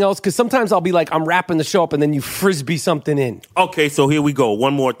got anything else? Because sometimes I'll be like, I'm wrapping the show up, and then you frisbee something in. Okay, so here we go.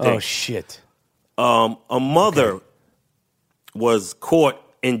 One more thing. Oh, shit. A mother was caught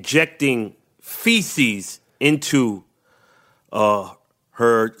injecting feces into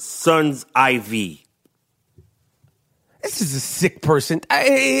her son's IV. This is a sick person.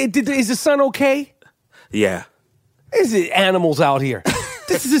 Is the son okay? Yeah. Is it animals out here?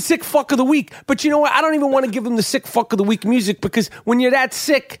 This is a sick fuck of the week. But you know what? I don't even want to give them the sick fuck of the week music because when you're that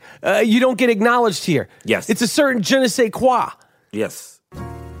sick, you don't get acknowledged here. Yes. It's a certain je ne sais quoi. Yes.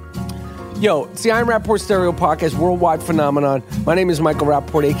 Yo, it's the I Am Rapport Stereo Podcast, worldwide phenomenon. My name is Michael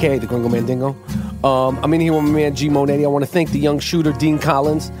Rapport, a.k.a. the Gringo Mandingo. I'm in here with my man G Monetti. I want to thank the young shooter, Dean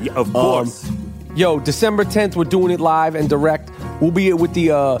Collins. Yeah, of course. Yo, December 10th, we're doing it live and direct. We'll be with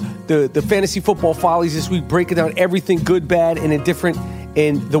the Fantasy Football Follies this week, breaking down everything good, bad, and indifferent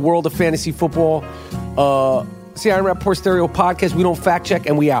in the world of fantasy football. See, I Am Rapport Stereo Podcast. We don't fact check,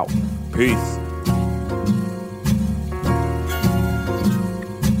 and we out. Peace.